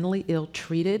those who are mentally ill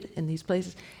treated in these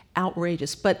places?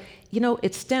 Outrageous. But,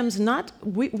 it stems not,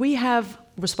 we have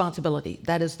responsibility,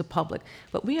 that is the public,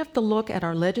 but we have to look at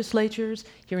our legislatures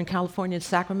here in California and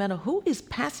Sacramento. Who is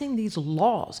passing these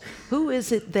laws? Who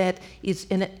is it that is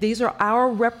in it? These are our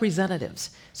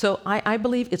representatives. So I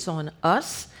believe it's on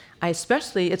us.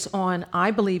 It's on,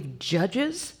 I believe,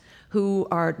 judges who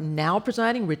are now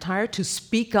presiding, retired, to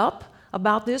speak up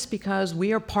about this because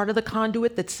we are part of the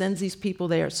conduit that sends these people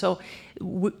there. So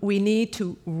we need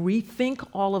to rethink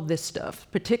all of this stuff,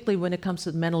 particularly when it comes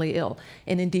to the mentally ill.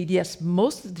 And indeed, yes,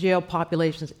 most of the jail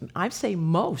populations, I'd say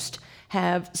most,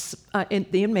 the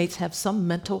inmates have some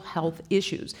mental health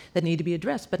issues that need to be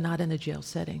addressed, but not in a jail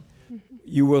setting.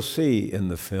 You will see in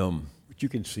the film, which you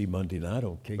can see Monday night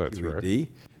on KQED,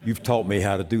 You've taught me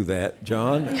how to do that,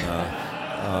 John.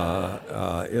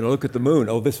 Look at the moon.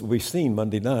 Oh, this will be seen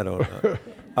Monday night.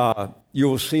 You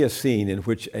will see a scene in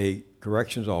which a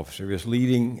corrections officer is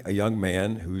leading a young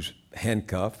man who's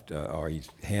handcuffed, or his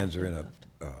hands are in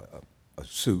a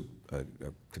suit, a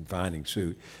confining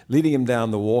suit, leading him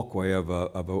down the walkway of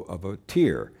a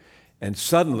tier. And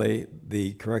suddenly,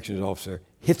 the corrections officer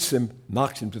hits him,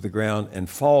 knocks him to the ground, and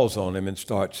falls on him and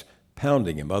starts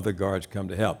pounding him. Other guards come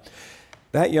to help.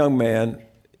 That young man,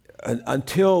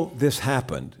 until this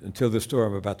happened, until the story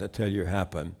I'm about to tell you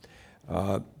happened,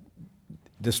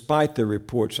 despite the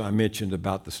reports I mentioned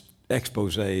about the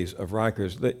exposés of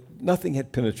Rikers, nothing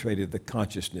had penetrated the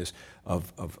consciousness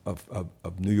of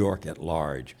New York at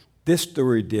large. This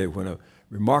story did, when a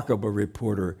remarkable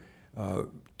reporter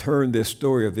turned this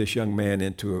story of this young man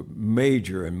into a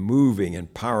major and moving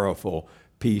and powerful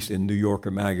piece in New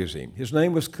Yorker magazine. His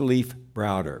name was Khalif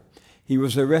Browder. He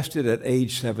was arrested at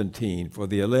age 17 for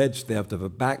the alleged theft of a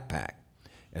backpack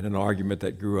and an argument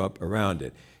that grew up around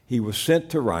it. He was sent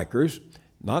to Rikers,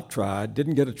 not tried,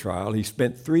 didn't get a trial. He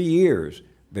spent 3 years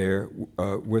there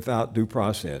without due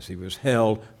process. He was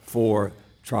held for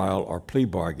trial or plea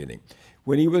bargaining.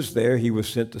 When he was there, he was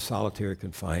sent to solitary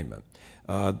confinement,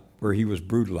 where he was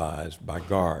brutalized by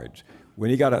guards. When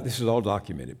he got out, this is all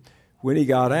documented. When he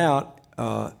got out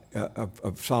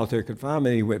of solitary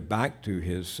confinement, he went back to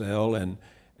his cell and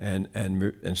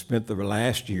spent the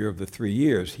last year of the 3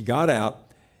 years. He got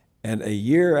out, and a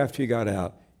year after he got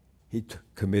out, he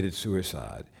committed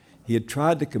suicide. He had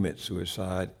tried to commit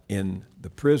suicide in the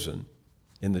prison,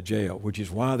 in the jail, which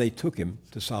is why they took him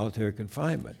to solitary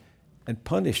confinement and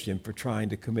punished him for trying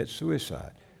to commit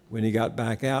suicide. When he got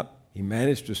back out, he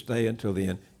managed to stay until the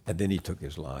end, and then he took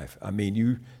his life. I mean,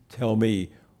 you tell me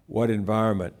what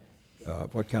environment,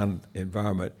 what kind of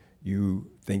environment you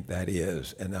think that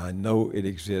is, and I know it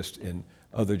exists in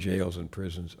other jails and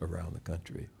prisons around the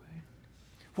country.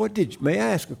 May I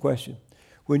ask a question?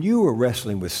 When you were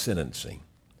wrestling with sentencing,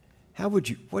 how did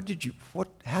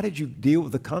you deal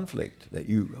with the conflict that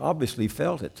you obviously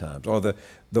felt at times, or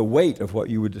the weight of what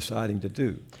you were deciding to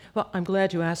do? Well, I'm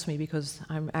glad you asked me, because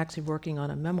I'm actually working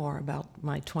on a memoir about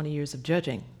my 20 years of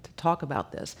judging to talk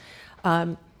about this.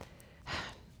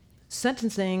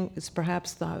 Sentencing is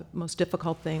perhaps the most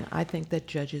difficult thing I think that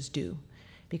judges do,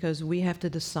 because we have to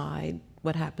decide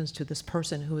what happens to this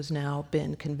person who has now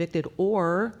been convicted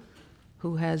or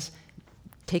who has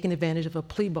taken advantage of a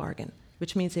plea bargain,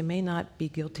 which means they may not be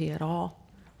guilty at all,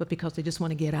 but because they just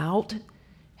want to get out,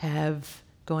 have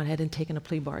gone ahead and taken a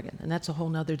plea bargain. And that's a whole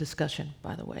nother discussion,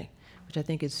 by the way, which I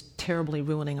think is terribly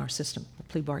ruining our system, the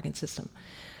plea bargain system.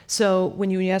 So when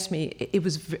you asked me, it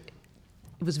was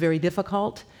very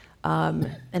difficult.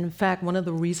 And in fact, one of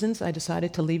the reasons I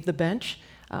decided to leave the bench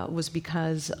was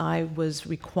because I was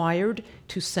required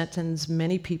to sentence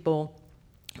many people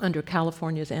under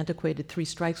California's antiquated 3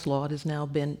 strikes law. It has now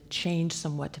been changed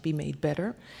somewhat to be made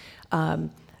better.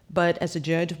 But as a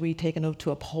judge, we take an oath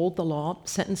to uphold the law.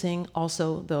 Sentencing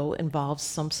also, though, involves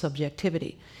some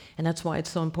subjectivity. And that's why it's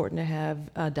so important to have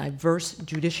a diverse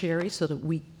judiciary, so that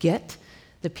we get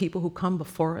the people who come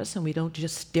before us and we don't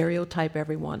just stereotype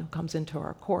everyone who comes into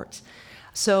our courts.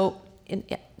 So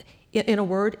in a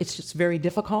word, it's just very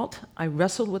difficult. I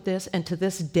wrestled with this, and to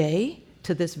this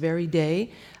very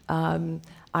day,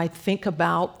 I think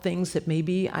about things that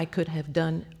maybe I could have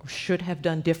done or should have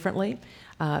done differently.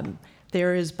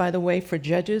 There is, by the way, for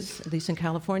judges, at least in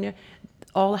California,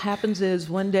 all that happens is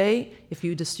one day, if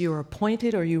you're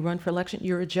appointed or you run for election,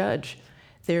 you're a judge.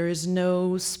 There is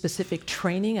no specific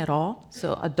training at all.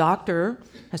 So a doctor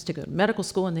has to go to medical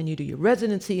school, and then you do your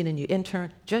residency, and then you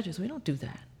intern. Judges, we don't do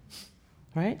that,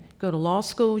 right? Go to law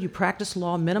school, you practice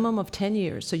law, minimum of 10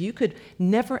 years. So you could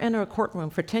never enter a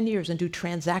courtroom for 10 years and do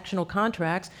transactional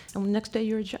contracts, and the next day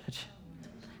you're a judge,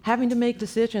 having to make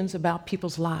decisions about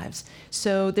people's lives.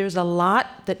 So there's a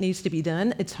lot that needs to be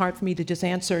done. It's hard for me to just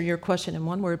answer your question in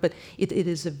one word, but it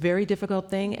is a very difficult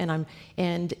thing, and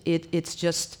it's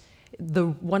just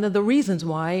one of the reasons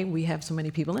why we have so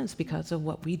many people in is because of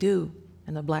what we do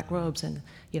and the black robes and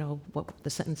what the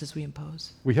sentences we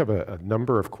impose. We have a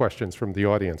number of questions from the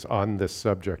audience on this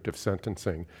subject of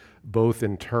sentencing, both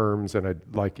in terms, and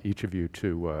I'd like each of you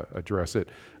to address it,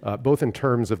 both in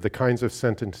terms of the kinds of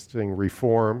sentencing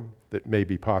reform that may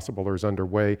be possible or is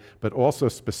underway, but also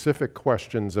specific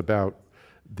questions about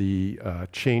the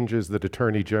changes that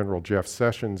Attorney General Jeff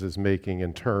Sessions is making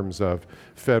in terms of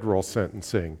federal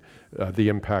sentencing, the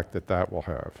impact that will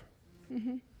have.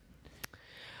 Mm-hmm.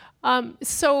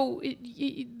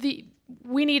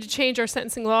 We need to change our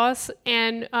sentencing laws,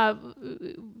 and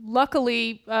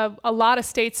luckily, a lot of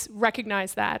states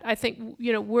recognize that. I think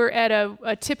we're at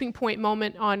a tipping point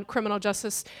moment on criminal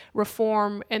justice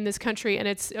reform in this country, and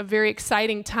it's a very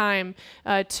exciting time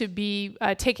to be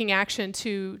taking action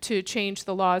to change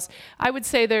the laws. I would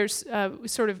say there's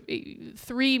sort of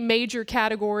three major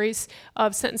categories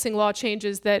of sentencing law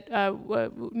changes that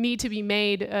need to be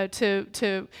made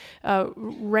to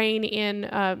rein in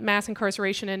mass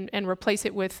incarceration and replace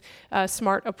it with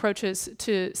smart approaches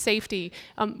to safety.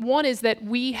 One is that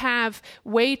we have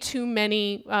way too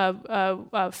many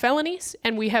felonies,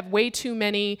 and we have way too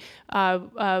many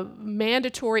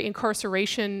mandatory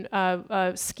incarceration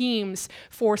schemes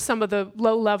for some of the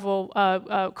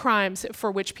low-level crimes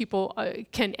for which people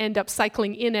can end up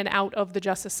cycling in and out of the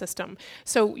justice system.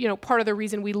 So, part of the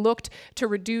reason we looked to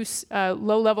reduce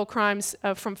low-level crimes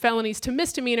from felonies to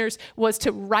misdemeanors was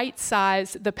to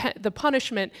right-size the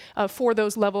punishment for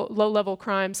those low-level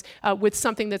crimes with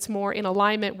something that's more in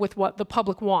alignment with what the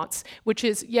public wants, which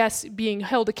is, yes, being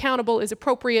held accountable is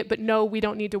appropriate, but no, we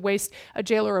don't need to waste a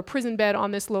jail or a prison bed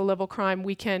on this low-level crime.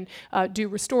 We can do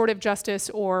restorative justice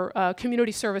or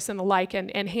community service and the like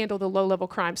and handle the low-level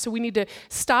crime. So we need to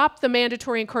stop the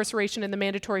mandatory incarceration and the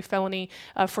mandatory felony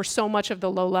for so much of the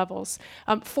low levels.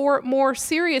 For more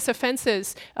serious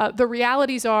offenses, the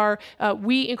realities are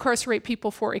we incarcerate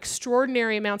people for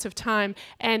extraordinary amounts of time,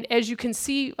 and as you can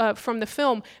see from the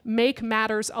film, make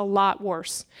matters a lot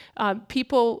worse.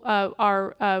 People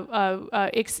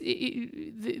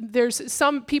there's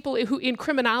some people who in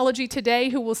criminology today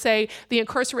who will say the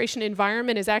incarceration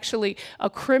environment is actually a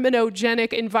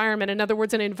criminogenic environment. In other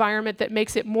words, an environment that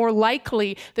makes it more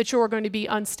likely that you're going to be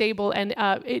unstable and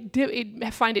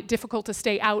find it difficult to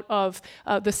stay out of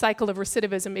the cycle of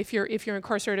recidivism if you're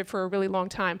incarcerated for a really long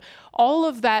time. All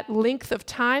of that length of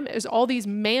time is all these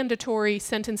mandatory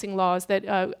sentencing laws that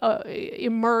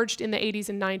emerged in the 80s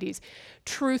and 90s.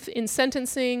 Truth in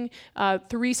sentencing,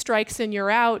 3 strikes and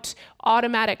you're out,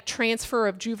 automatic transfer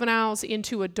of juveniles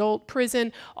into adult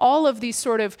prison. All of these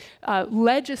sort of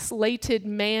legislated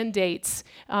mandates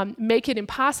make it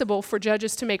impossible for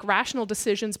judges to make rational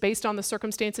decisions based on the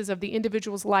circumstances of the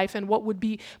individual's life and what would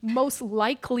be most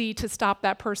likely to stop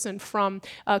that person from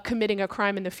committing a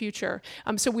crime in the future.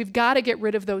 So we've got to get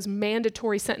rid of those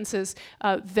mandatory sentences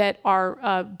that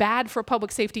are bad for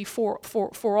public safety for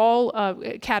all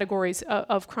categories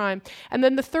of crime. And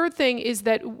then the third thing is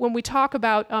that when we talk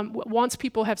about once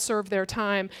people have served their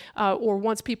time or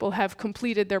once people have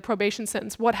completed their probation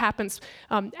sentence, what happens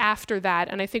after that?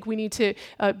 And I think we need to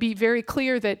be very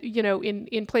clear that,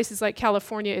 in places like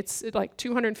California, it's like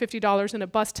 $250 in a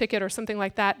bus ticket or something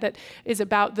like that, that is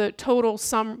about the total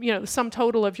sum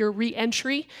total of your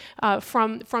re-entry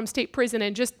from state prison,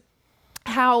 and just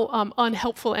how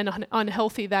unhelpful and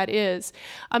unhealthy that is.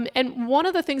 And one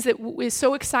of the things that is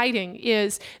so exciting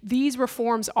is these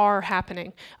reforms are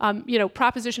happening.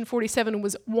 Proposition 47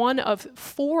 was one of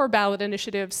 4 ballot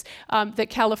initiatives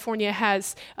that California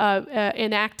has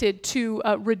enacted to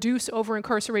reduce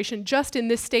over-incarceration just in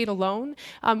this state alone.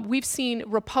 We've seen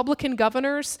Republican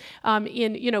governors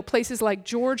in places like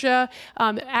Georgia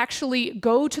actually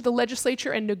go to the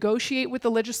legislature and negotiate with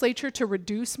the legislature to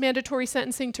reduce mandatory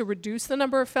sentencing, to reduce the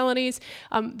number of felonies.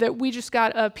 That we just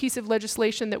got a piece of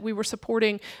legislation that we were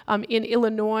supporting in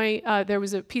Illinois. There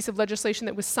was a piece of legislation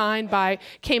that was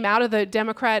came out of the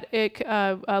Democratic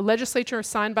legislature,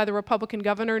 signed by the Republican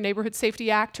governor, Neighborhood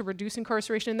Safety Act, to reduce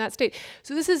incarceration in that state.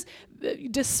 So this is,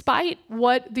 despite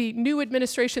what the new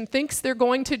administration thinks they're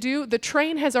going to do, the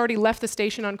train has already left the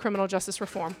station on criminal justice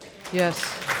reform. Yes.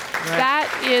 Right.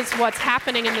 That is what's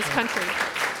happening in this country.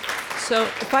 So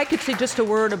if I could say just a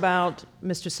word about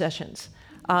Mr. Sessions.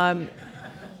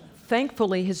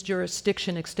 Thankfully, his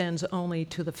jurisdiction extends only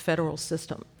to the federal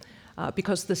system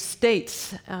because the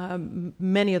states,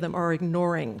 many of them are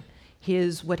ignoring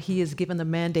what he has given the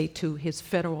mandate to his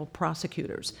federal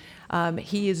prosecutors.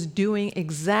 He is doing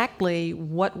exactly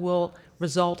what will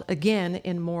result, again,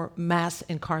 in more mass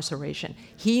incarceration.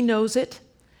 He knows it,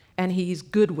 and he's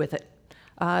good with it.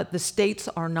 The states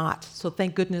are not, so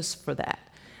thank goodness for that.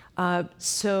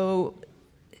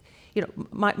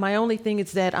 My only thing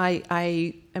is that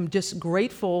I am just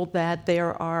grateful that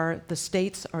the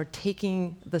states are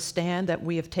taking the stand that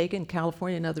we have taken,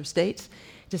 California and other states,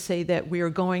 to say that we are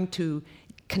going to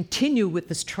continue with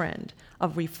this trend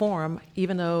of reform,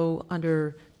 even though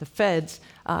under the feds,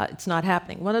 it's not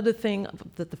happening. One of the things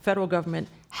that the federal government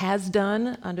has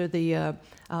done under the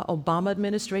Obama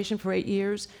administration for 8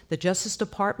 years, the Justice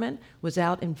Department was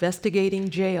out investigating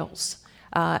jails.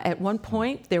 At one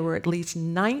point, there were at least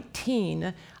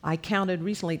 19, I counted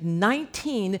recently,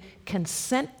 19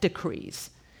 consent decrees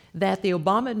that the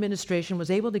Obama administration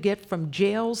was able to get from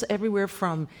jails everywhere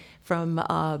from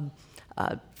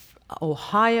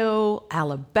Ohio,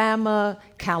 Alabama,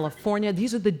 California.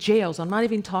 These are the jails. I'm not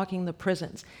even talking the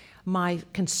prisons. My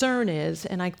concern is,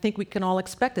 and I think we can all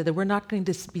expect it, that we're not going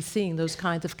to be seeing those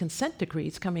kinds of consent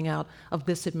decrees coming out of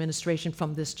this administration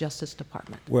from this Justice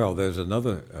Department. Well, there's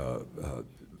another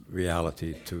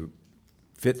reality to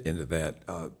fit into that.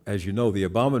 As you know, the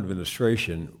Obama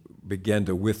administration began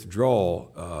to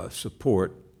withdraw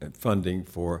support and funding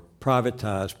for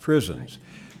privatized prisons.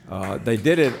 They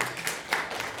did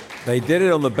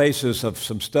it on the basis of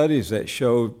some studies that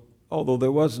showed, although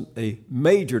there wasn't a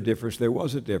major difference, there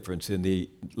was a difference in the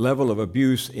level of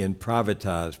abuse in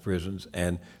privatized prisons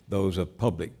and those of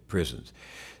public prisons.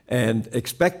 And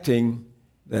expecting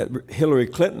that Hillary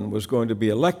Clinton was going to be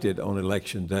elected on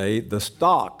Election Day, the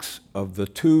stocks of the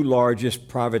two largest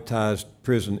privatized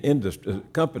prison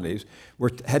companies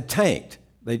had tanked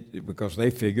because they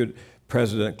figured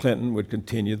President Clinton would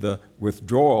continue the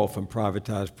withdrawal from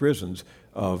privatized prisons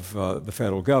of the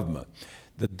federal government.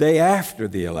 The day after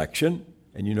the election,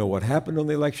 and you know what happened on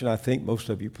the election, I think most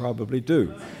of you probably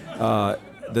do.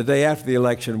 The day after the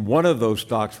election, one of those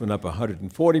stocks went up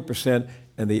 140%,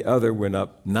 and the other went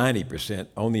up 90%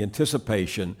 on the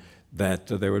anticipation that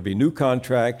there would be new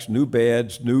contracts, new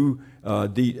beds, new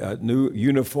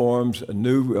uniforms,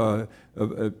 new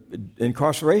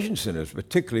incarceration centers,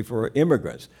 particularly for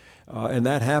immigrants. And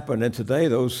that happened, and today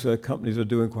those companies are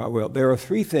doing quite well. There are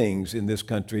three things in this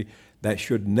country that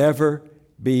should never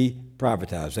be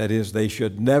privatized. That is, they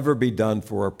should never be done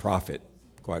for a profit,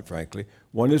 quite frankly.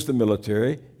 One is the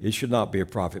military. It should not be a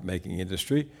profit-making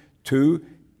industry. Two,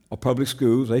 public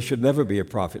schools. They should never be a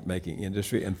profit-making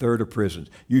industry. And third are prisons.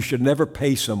 You should never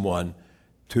pay someone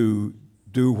to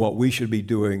do what we should be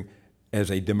doing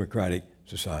as a democratic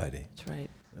society. That's right.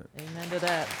 Amen to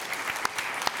that.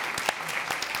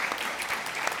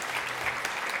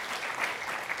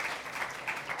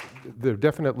 There are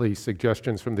definitely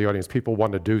suggestions from the audience. People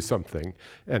want to do something.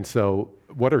 And so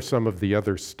what are some of the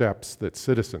other steps that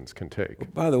citizens can take? Well,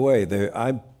 by the way,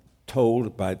 I'm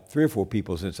told by 3 or 4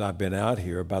 people since I've been out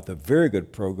here about the very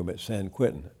good program at San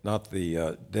Quentin, not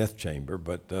the death chamber,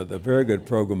 but the very good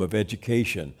program of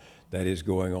education that is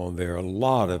going on there. A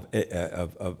lot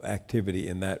of activity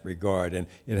in that regard, and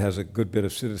it has a good bit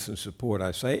of citizen support,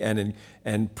 I say,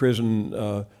 and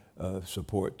prison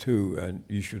support too. And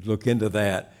you should look into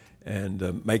that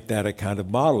and make that a kind of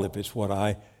model, if it's what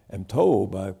I am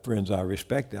told by friends I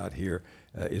respect out here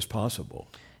is possible.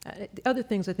 The other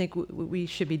things I think we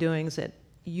should be doing is that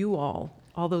you all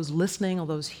those listening, all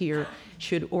those here,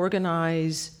 should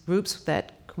organize groups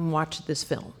that can watch this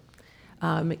film.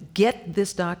 Get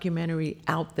this documentary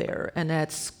out there, and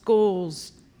at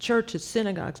schools, churches,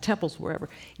 synagogues, temples, wherever.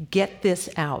 Get this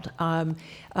out.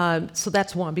 So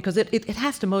that's one, because it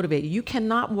has to motivate you. You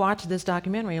cannot watch this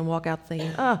documentary and walk out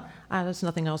thinking, there's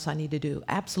nothing else I need to do.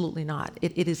 Absolutely not.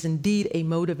 It is indeed a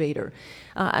motivator.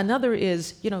 Another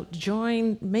is,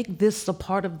 make this a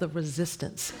part of the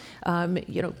resistance.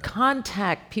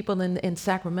 Contact people in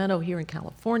Sacramento, here in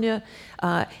California,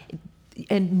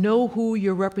 and know who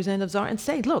your representatives are, and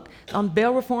say, look, on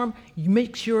bail reform, you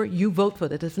make sure you vote for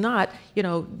it. If not,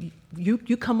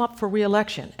 you come up for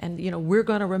re-election, and we're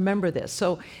going to remember this.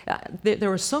 So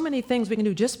there are so many things we can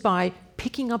do just by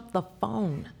picking up the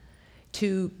phone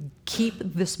to keep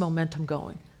this momentum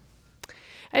going.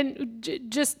 And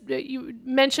you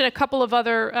mentioned a couple of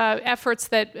other efforts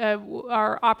that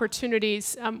are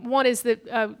opportunities. One is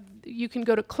that you can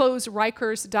go to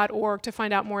closerikers.org to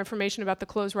find out more information about the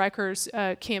Close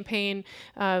Rikers campaign.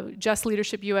 Just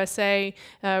Leadership USA,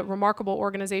 a remarkable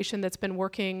organization that's been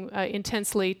working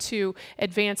intensely to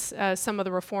advance some of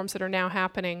the reforms that are now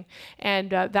happening. And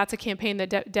that's a campaign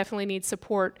that definitely needs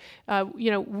support.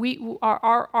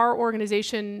 Our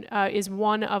organization is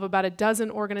one of about a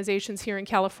dozen organizations here in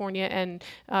California and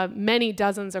many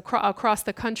dozens across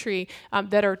the country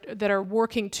that are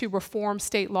working to reform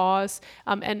state laws,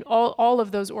 and all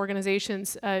of those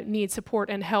organizations need support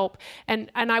and help.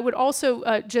 And I would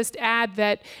also just add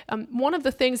that one of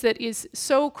the things that is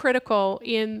so critical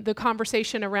in the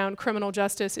conversation around criminal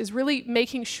justice is really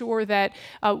making sure that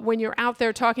when you're out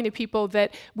there talking to people,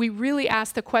 that we really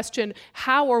ask the question,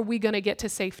 how are we going to get to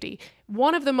safety?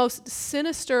 One of the most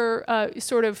sinister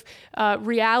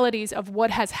realities of what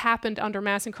has happened under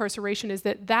mass incarceration is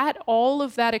that all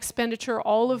of that expenditure,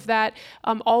 all of that,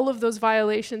 all of those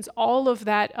violations, all of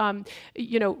that,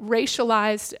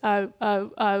 racialized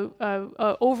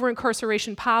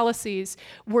over-incarceration policies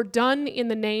were done in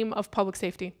the name of public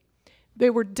safety. They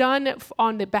were done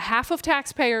on the behalf of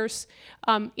taxpayers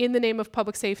in the name of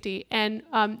public safety. And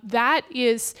that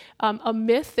is a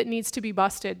myth that needs to be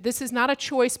busted. This is not a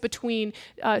choice between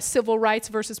civil rights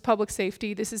versus public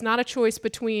safety. This is not a choice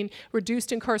between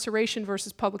reduced incarceration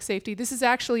versus public safety. This is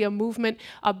actually a movement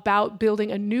about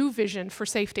building a new vision for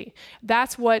safety.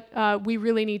 That's what we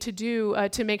really need to do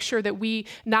to make sure that we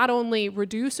not only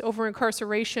reduce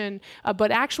over-incarceration,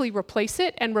 but actually replace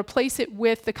it, and replace it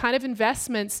with the kind of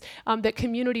investments that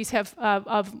communities have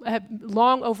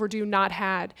long overdue not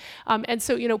had. And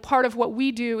so, part of what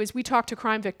we do is we talk to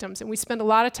crime victims, and we spend a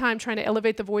lot of time trying to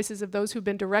elevate the voices of those who've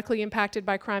been directly impacted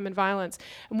by crime and violence.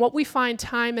 And what we find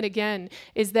time and again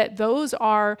is that those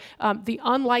are the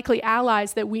unlikely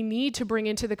allies that we need to bring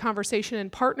into the conversation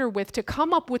and partner with to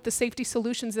come up with the safety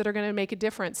solutions that are going to make a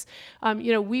difference.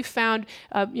 We've found,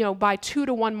 by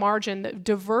 2-to-1 margin, that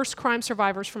diverse crime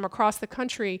survivors from across the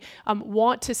country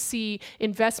want to see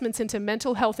investments into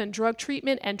mental health and drug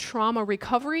treatment and trauma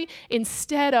recovery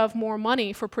instead of more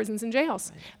money for prisons and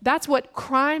jails. Right. That's what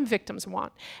crime victims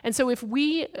want. And so if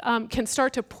we can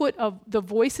start to put the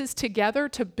voices together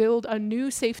to build a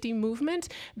new safety movement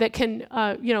that can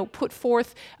put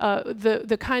forth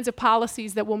the kinds of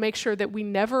policies that will make sure that we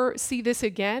never see this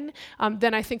again,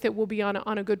 then I think that we'll be on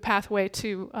a good pathway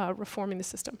to reforming the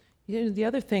system. The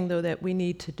other thing, though, that we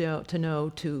need to know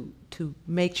to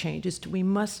make change is we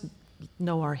must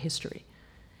know our history.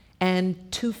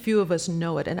 And too few of us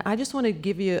know it. And I just want to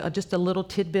give you just a little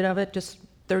tidbit of it, just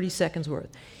 30 seconds worth.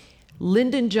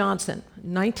 Lyndon Johnson,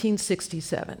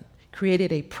 1967,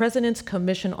 created a President's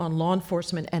Commission on Law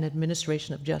Enforcement and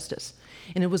Administration of Justice.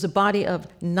 And it was a body of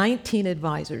 19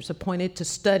 advisors appointed to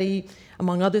study,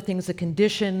 among other things, the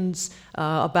conditions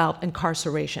about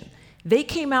incarceration. They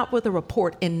came out with a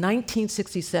report in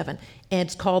 1967, and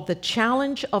it's called The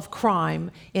Challenge of Crime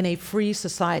in a Free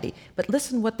Society. But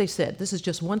listen what they said. This is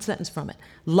just one sentence from it.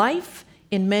 Life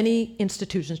in many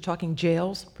institutions, talking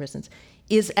jails, prisons,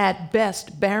 is at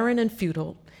best barren and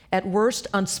futile, at worst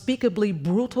unspeakably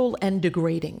brutal and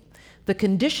degrading. The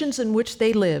conditions in which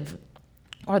they live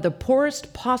are the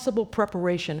poorest possible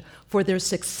preparation for their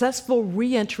successful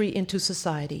re-entry into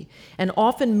society, and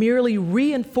often merely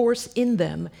reinforce in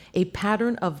them a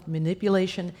pattern of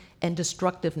manipulation and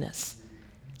destructiveness.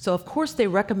 So of course they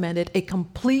recommended a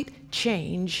complete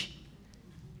change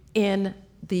in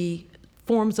the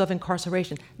forms of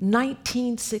incarceration.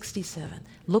 1967.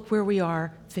 Look where we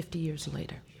are 50 years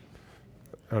later.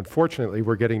 Unfortunately,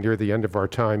 we're getting near the end of our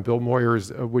time. Bill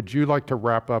Moyers, would you like to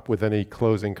wrap up with any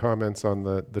closing comments on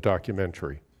the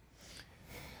documentary?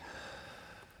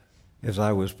 As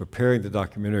I was preparing the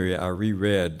documentary, I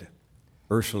reread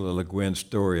Ursula Le Guin's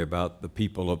story about the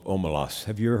people of Omelas.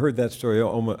 Have you heard that story?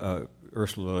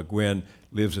 Ursula Le Guin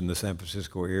lives in the San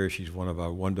Francisco area. She's one of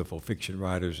our wonderful fiction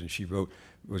writers, and she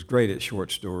was great at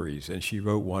short stories. And she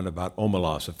wrote one about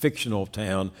Omelas, a fictional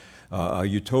town, a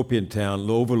utopian town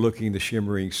overlooking the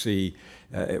shimmering sea.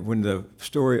 When the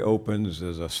story opens,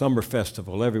 there's a summer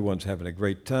festival. Everyone's having a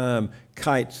great time,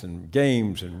 kites and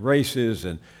games and races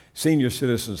and senior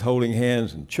citizens holding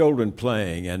hands and children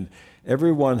playing. And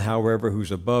everyone, however,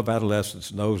 who's above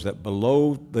adolescence knows that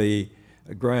below the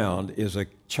ground is a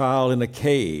child in a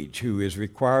cage who is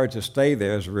required to stay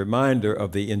there as a reminder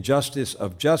of the injustice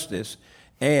of justice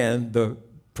and the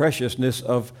preciousness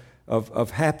of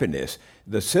happiness.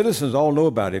 The citizens all know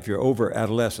about it if you're over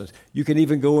adolescence. You can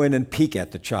even go in and peek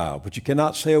at the child, but you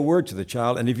cannot say a word to the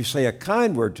child, and if you say a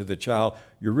kind word to the child,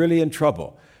 you're really in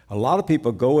trouble. A lot of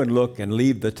people go and look and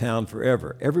leave the town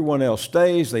forever. Everyone else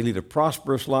stays. They lead a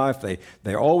prosperous life.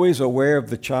 They're always aware of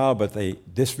the child, but they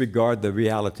disregard the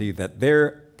reality that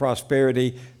their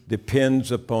prosperity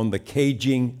depends upon the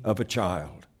caging of a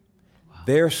child. Wow.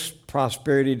 Their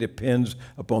prosperity depends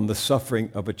upon the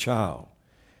suffering of a child.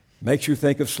 Makes you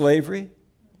think of slavery,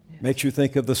 makes you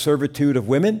think of the servitude of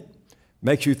women,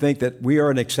 makes you think that we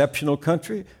are an exceptional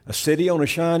country, a city on a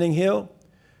shining hill.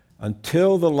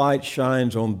 Until the light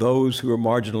shines on those who are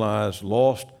marginalized,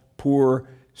 lost, poor,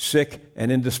 sick,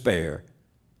 and in despair,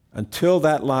 until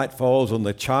that light falls on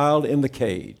the child in the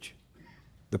cage,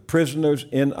 the prisoners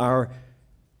in our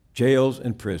jails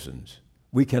and prisons,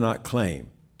 we cannot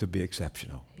claim to be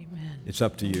exceptional. Amen. It's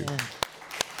up to you.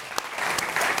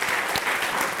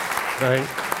 Amen.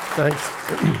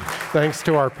 Thanks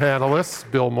to our panelists,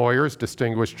 Bill Moyers,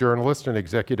 distinguished journalist and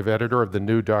executive editor of the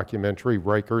new documentary,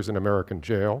 Rikers in American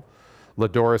Jail,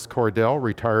 LaDoris Cordell,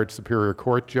 retired Superior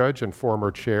Court judge and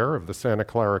former chair of the Santa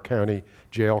Clara County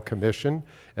Jail Commission,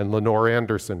 and Lenore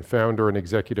Anderson, founder and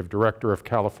executive director of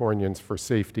Californians for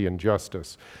Safety and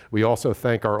Justice. We also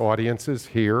thank our audiences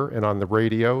here and on the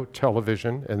radio,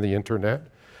 television, and the internet.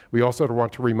 We also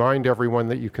want to remind everyone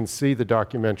that you can see the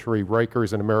documentary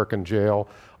Rikers in American Jail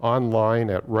online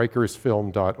at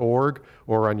rikersfilm.org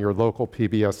or on your local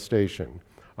PBS station.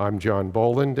 I'm John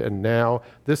Boland, and now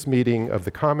this meeting of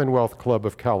the Commonwealth Club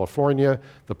of California,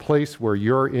 the place where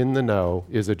you're in the know,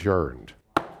 is adjourned.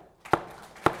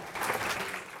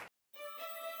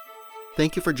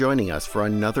 Thank you for joining us for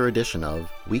another edition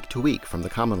of Week to Week from the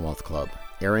Commonwealth Club,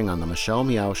 airing on the Michelle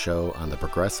Meow Show on the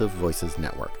Progressive Voices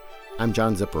Network. I'm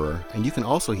John Zipperer, and you can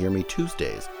also hear me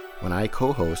Tuesdays when I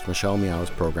co-host Michelle Meow's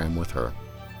program with her.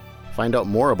 Find out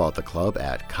more about the club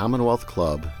at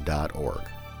commonwealthclub.org.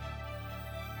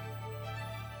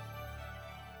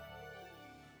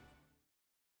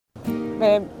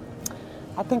 Babe,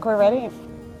 I think we're ready.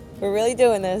 We're really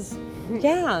doing this.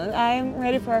 Yeah, I'm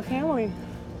ready for our family.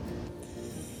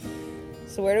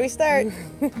 So where do we start?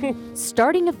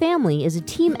 Starting a family is a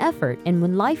team effort, and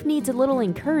when life needs a little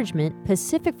encouragement,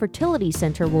 Pacific Fertility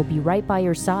Center will be right by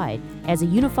your side. As a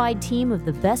unified team of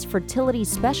the best fertility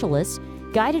specialists,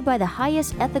 guided by the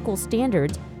highest ethical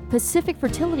standards, Pacific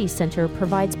Fertility Center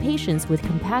provides patients with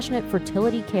compassionate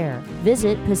fertility care.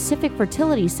 Visit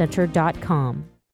pacificfertilitycenter.com.